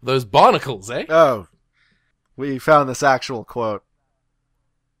those barnacles, eh? Oh, we found this actual quote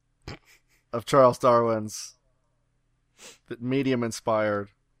of Charles Darwin's that medium inspired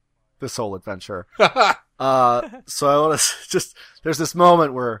this whole adventure. So I want to just, there's this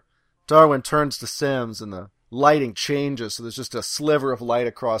moment where Darwin turns to Sims and the lighting changes, so there's just a sliver of light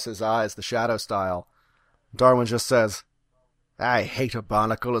across his eyes, the shadow style. Darwin just says, "I hate a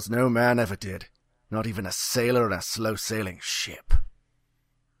barnacle as no man ever did. Not even a sailor on a slow-sailing ship."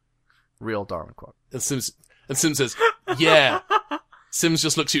 Real Darwin quote. And Sims says, "Yeah." Sims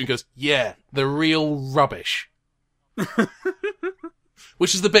just looks at you and goes, "Yeah, the real rubbish."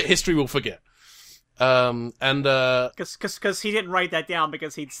 Which is the bit history will forget. Because he didn't write that down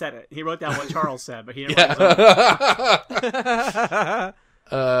because he'd said it. He wrote down what Charles said, but he didn't write it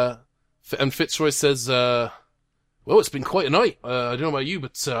down. And Fitzroy says, "Well, it's been quite a night. I don't know about you,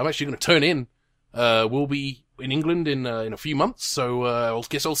 but I'm actually going to turn in. We'll be in England in a few months, so I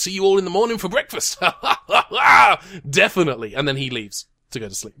guess I'll see you all in the morning for breakfast." Definitely. And then he leaves to go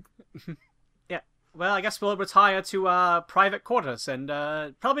to sleep. Yeah. Well, I guess we'll retire to private quarters and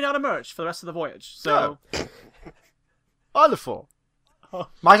probably not emerge for the rest of the voyage. So, wonderful.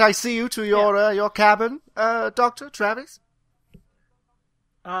 Might I see you to your cabin, Dr. Travis?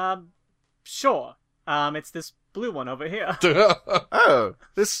 Sure. It's this blue one over here. Oh,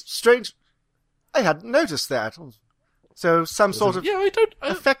 this strange... I hadn't noticed that. So some sort of yeah, I don't.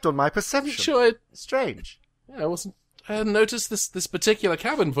 effect on my perception. Sure, Strange. I wasn't. I hadn't noticed this particular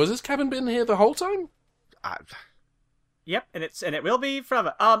cabin before. Has this cabin been here the whole time? Yep, and it will be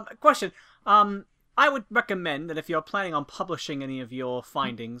forever. Question. I would recommend that if you're planning on publishing any of your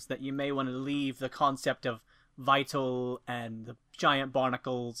findings, that you may want to leave the concept of vital and the giant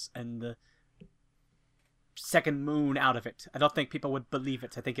barnacles and the second moon out of it. I don't think people would believe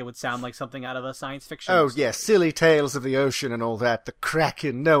it. I think it would sound like something out of a science fiction. Oh yes, silly tales of the ocean and all that. The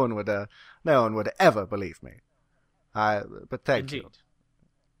Kraken. No one would ever believe me. But thank you.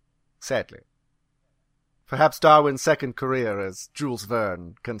 Sadly. Perhaps Darwin's second career as Jules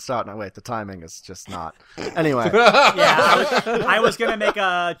Verne can start. No, wait, the timing is just not. Anyway. Yeah, I was gonna make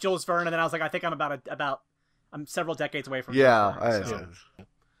a Jules Verne, and then I was like, I think I'm I'm several decades away from. Yeah. Jules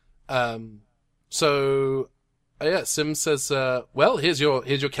Verne, So, yeah, Sim says, well, here's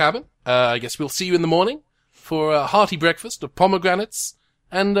your cabin. I guess we'll see you in the morning for a hearty breakfast of pomegranates.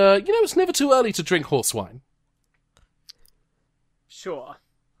 And, it's never too early to drink horse wine. Sure.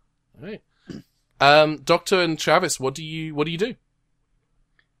 All right. Doctor and Travis, what do you do?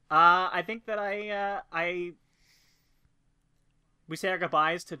 I think that we say our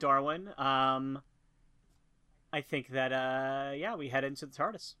goodbyes to Darwin. I think that, we head into the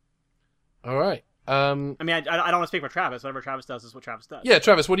TARDIS. All right. I mean, I don't want to speak for Travis. Whatever Travis does is what Travis does. Yeah,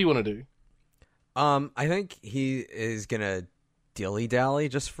 Travis, what do you want to do? I think he is gonna dilly-dally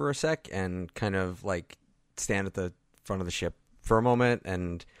just for a sec and kind of like stand at the front of the ship for a moment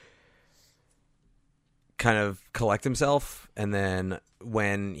and kind of collect himself, and then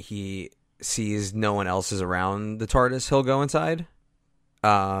when he sees no one else is around the TARDIS, he'll go inside.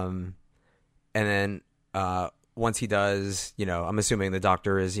 And then once he does, I'm assuming the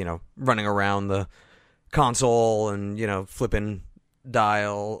Doctor is, running around the console and, flipping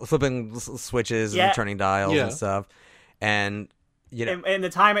switches and turning dials and stuff. And, in the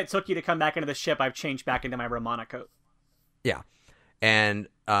time it took you to come back into the ship, I've changed back into my Romana coat. Yeah. And,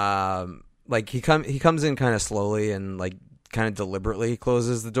 he comes in kind of slowly and, kind of deliberately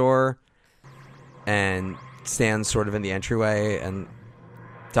closes the door and stands sort of in the entryway and,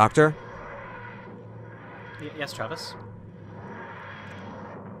 Doctor? Yes, Travis?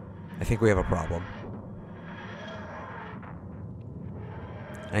 I think we have a problem.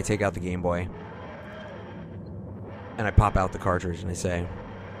 I take out the Game Boy. And I pop out the cartridge and I say,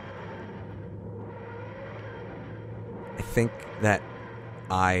 I think that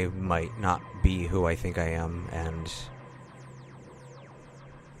I might not be who I think I am, and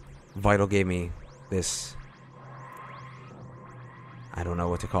Vital gave me this, I don't know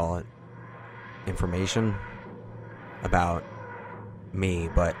what to call it, information about me,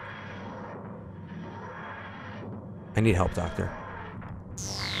 but I need help, Doctor.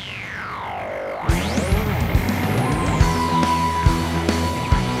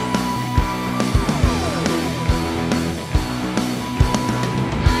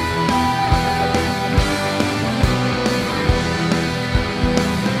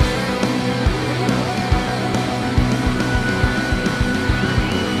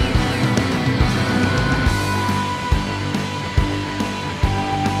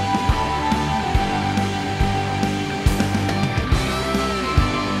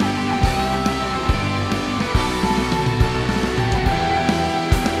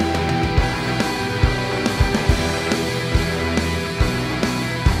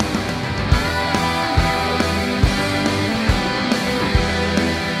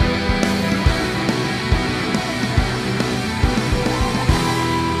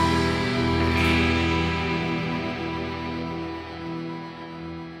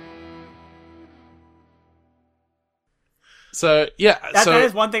 So, yeah. That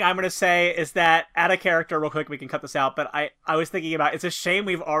is one thing I'm going to say is that, out of character, real quick, we can cut this out, but I was thinking about, it's a shame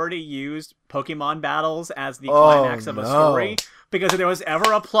we've already used Pokemon battles as the climax of a story, because if there was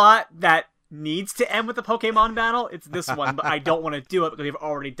ever a plot that needs to end with a Pokemon battle, it's this one, but I don't want to do it because we've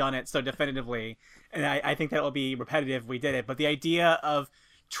already done it so definitively, and I think that it will be repetitive if we did it, but the idea of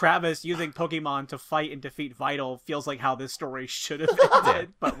Travis using Pokemon to fight and defeat Vital feels like how this story should have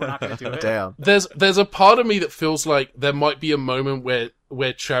ended, but we're not going to do it. Damn. There's a part of me that feels like there might be a moment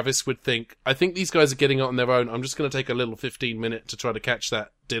where Travis would think, I think these guys are getting out on their own. I'm just going to take a little 15-minute to try to catch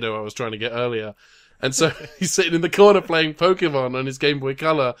that Ditto I was trying to get earlier. And so he's sitting in the corner playing Pokemon on his Game Boy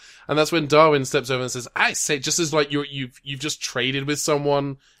Color, and that's when Darwin steps over and says, "I say, just as like you've just traded with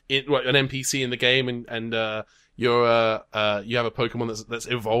someone an NPC in the game, and you have a Pokemon that's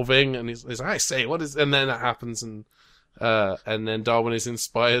evolving," and he's like, "I say, what is?" And then that happens, and then Darwin is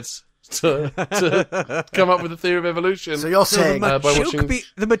inspired to come up with a theory of evolution. So you're saying by watching...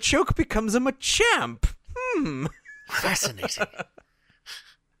 the Machoke becomes a Machamp. fascinating.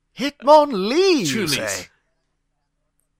 Hitmonlee, you Truly. say?